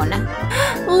alone.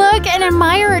 Look, an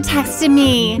admirer texted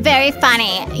me. Very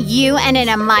funny. You and an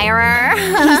admirer?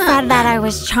 He said that I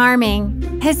was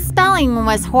charming. His spelling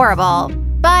was horrible,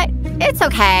 but it's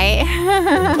okay.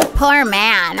 Poor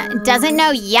man. Doesn't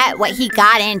know yet what he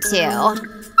got into.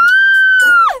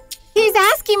 He's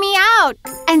asking me out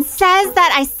and says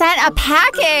that I sent a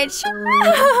package.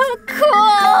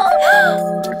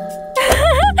 Cool.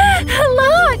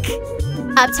 Look.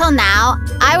 Up till now,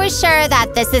 I was sure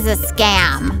that this is a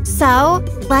scam. So,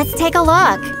 let's take a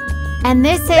look. And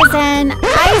this is an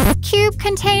ice cube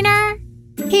container.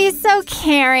 He's so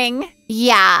caring.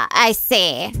 Yeah, I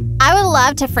see. I would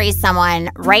love to freeze someone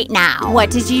right now.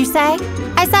 What did you say?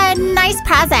 I said, nice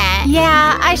present.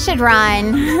 Yeah, I should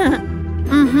run.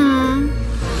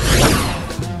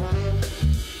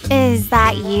 Is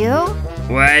that you?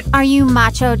 What? Are you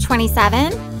Macho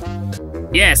 27?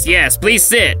 Yes, please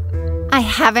sit. I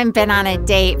haven't been on a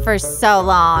date for so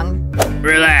long.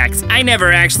 Relax, I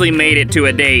never actually made it to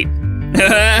a date.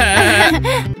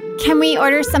 Can we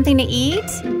order something to eat?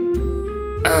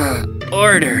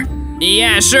 Order.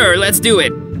 Yeah, sure, let's do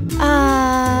it.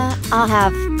 I'll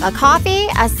have a coffee,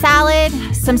 a salad,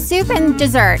 some soup, and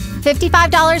dessert.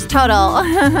 $55 total.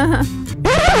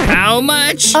 How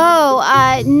much? Oh,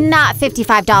 not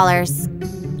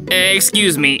 $55.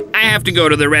 Excuse me, I have to go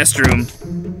to the restroom.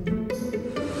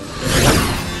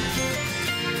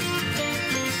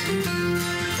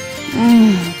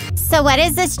 So what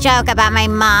is this joke about my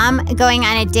mom going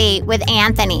on a date with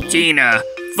Anthony? Tina,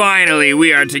 finally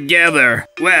we are together.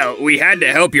 Well, we had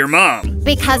to help your mom.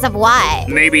 Because of what?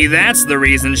 Maybe that's the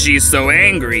reason she's so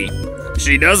angry.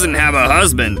 She doesn't have a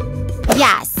husband.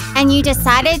 Yes, and you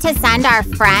decided to send our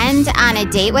friend on a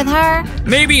date with her?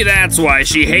 Maybe that's why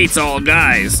she hates all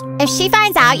guys. If she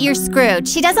finds out, you're screwed.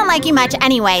 She doesn't like you much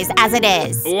anyways, as it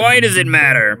is. Why does it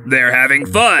matter? They're having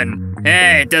fun.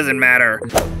 It doesn't matter.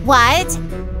 What?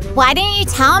 Why didn't you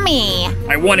tell me?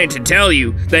 I wanted to tell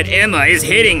you that Emma is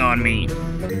hitting on me.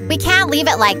 We can't leave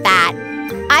it like that.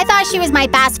 I thought she was my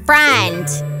best friend.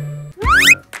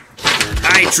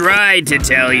 I tried to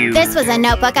tell you. This was a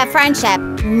notebook of friendship.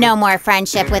 No more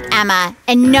friendship with Emma,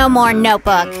 and no more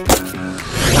notebook.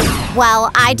 Well,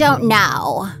 I don't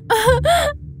know.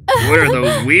 What are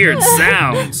those weird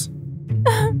sounds?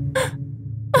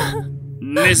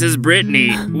 Mrs.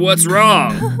 Brittany, what's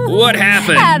wrong? What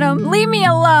happened? Adam, leave me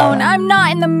alone. I'm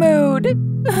not in the mood.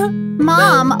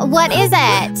 Mom, what is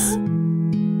it?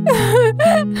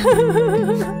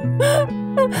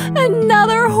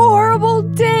 Another horrible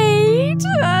date.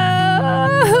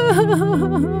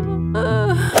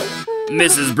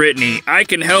 Mrs. Brittany, I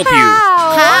can help you.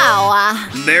 How?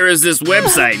 There is this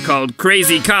website called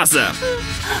Crazy Casa.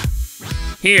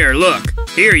 Here, look.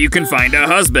 Here you can find a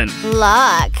husband.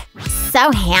 Look,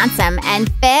 so handsome and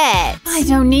fit. I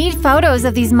don't need photos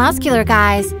of these muscular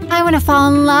guys. I want to fall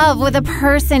in love with a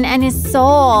person and his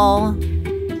soul.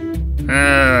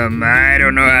 I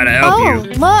don't know how to help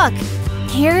you. Look,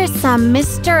 here is some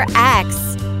Mr.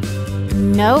 X.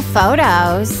 No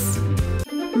photos.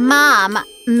 Mom,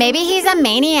 maybe he's a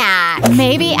maniac.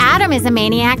 Maybe Adam is a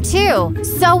maniac too.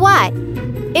 So what?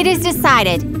 It is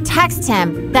decided. Text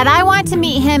him that I want to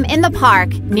meet him in the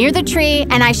park near the tree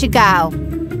and I should go.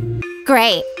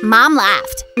 Great, Mom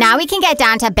left. Now we can get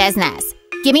down to business.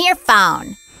 Give me your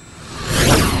phone.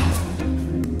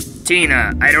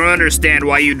 Tina, I don't understand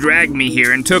why you dragged me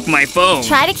here and took my phone.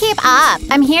 Try to keep up.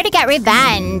 I'm here to get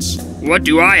revenge. What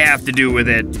do I have to do with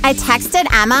it? I texted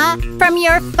Emma from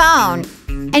your phone,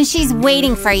 and she's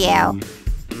waiting for you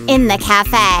in the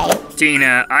cafe.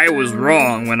 Tina, I was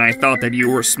wrong when I thought that you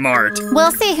were smart.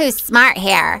 We'll see who's smart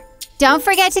here. Don't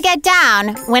forget to get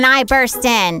down when I burst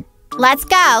in. Let's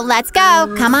go, let's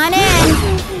go. Come on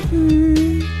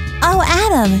in. Oh,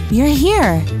 Adam, you're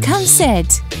here. Come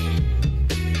sit.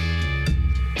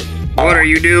 What are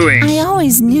you doing? I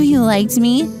always knew you liked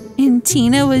me, and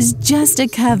Tina was just a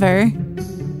cover.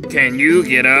 Can you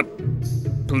get up,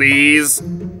 please?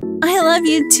 I love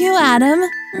you too, Adam.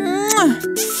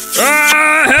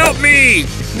 Help me!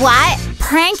 What?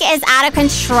 Prank is out of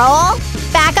control?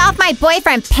 Back off my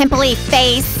boyfriend, pimply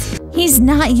face. He's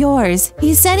not yours.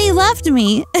 He said he loved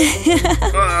me.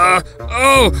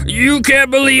 Oh, you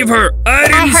can't believe her. I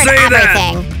didn't say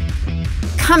everything. That.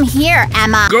 Come here,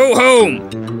 Emma. Go home.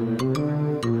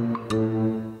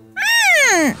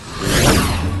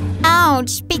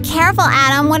 Ouch. Be careful,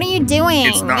 Adam. What are you doing?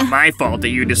 It's not my fault that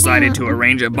you decided to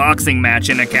arrange a boxing match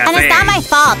in a cafe. And it's not my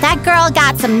fault. That girl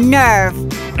got some nerve.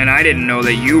 And I didn't know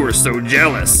that you were so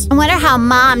jealous. I wonder how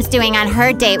Mom's doing on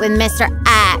her date with Mr.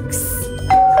 X.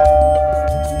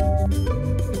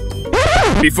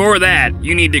 Before that,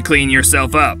 you need to clean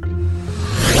yourself up.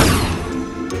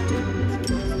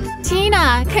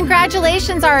 Tina,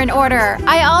 congratulations are in order.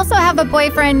 I also have a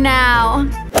boyfriend now.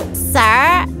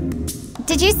 Sir?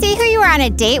 Did you see who you were on a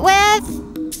date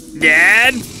with?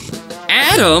 Dad?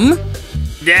 Adam?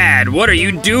 Dad, what are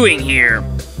you doing here?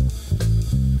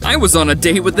 I was on a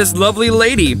date with this lovely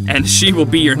lady, and she will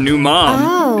be your new mom.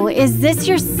 Oh, is this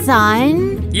your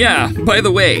son? Yeah, by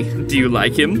the way, do you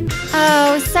like him?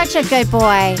 Oh, such a good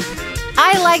boy.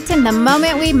 I liked him the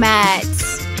moment we met.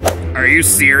 Are you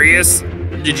serious?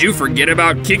 Did you forget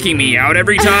about kicking me out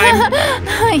every time?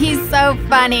 He's so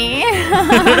funny.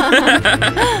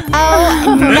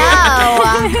 Oh, no.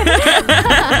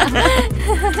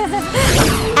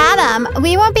 Adam,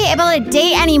 we won't be able to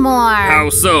date anymore.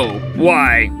 How so?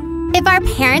 Why? If our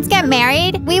parents get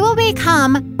married, we will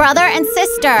become brother and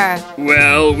sister.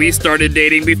 Well, we started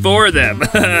dating before them.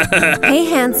 Hey,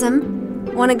 handsome.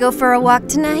 Want to go for a walk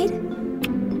tonight?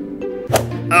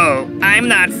 Oh, I'm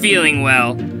not feeling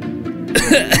well.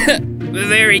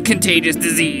 Very contagious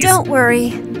disease. Don't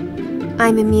worry.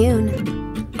 I'm immune.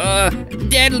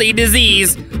 Deadly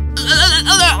disease.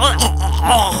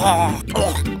 Oh,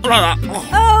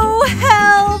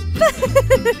 help!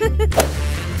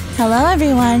 Hello,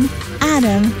 everyone.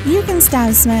 Adam, you can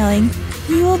stop smiling.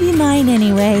 You will be mine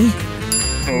anyway.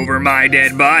 Over my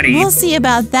dead body. We'll see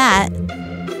about that.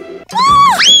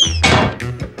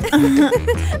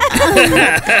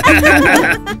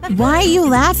 Why are you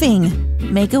laughing?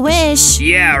 Make a wish.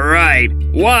 Yeah, right.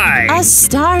 Why? A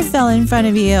star fell in front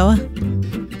of you.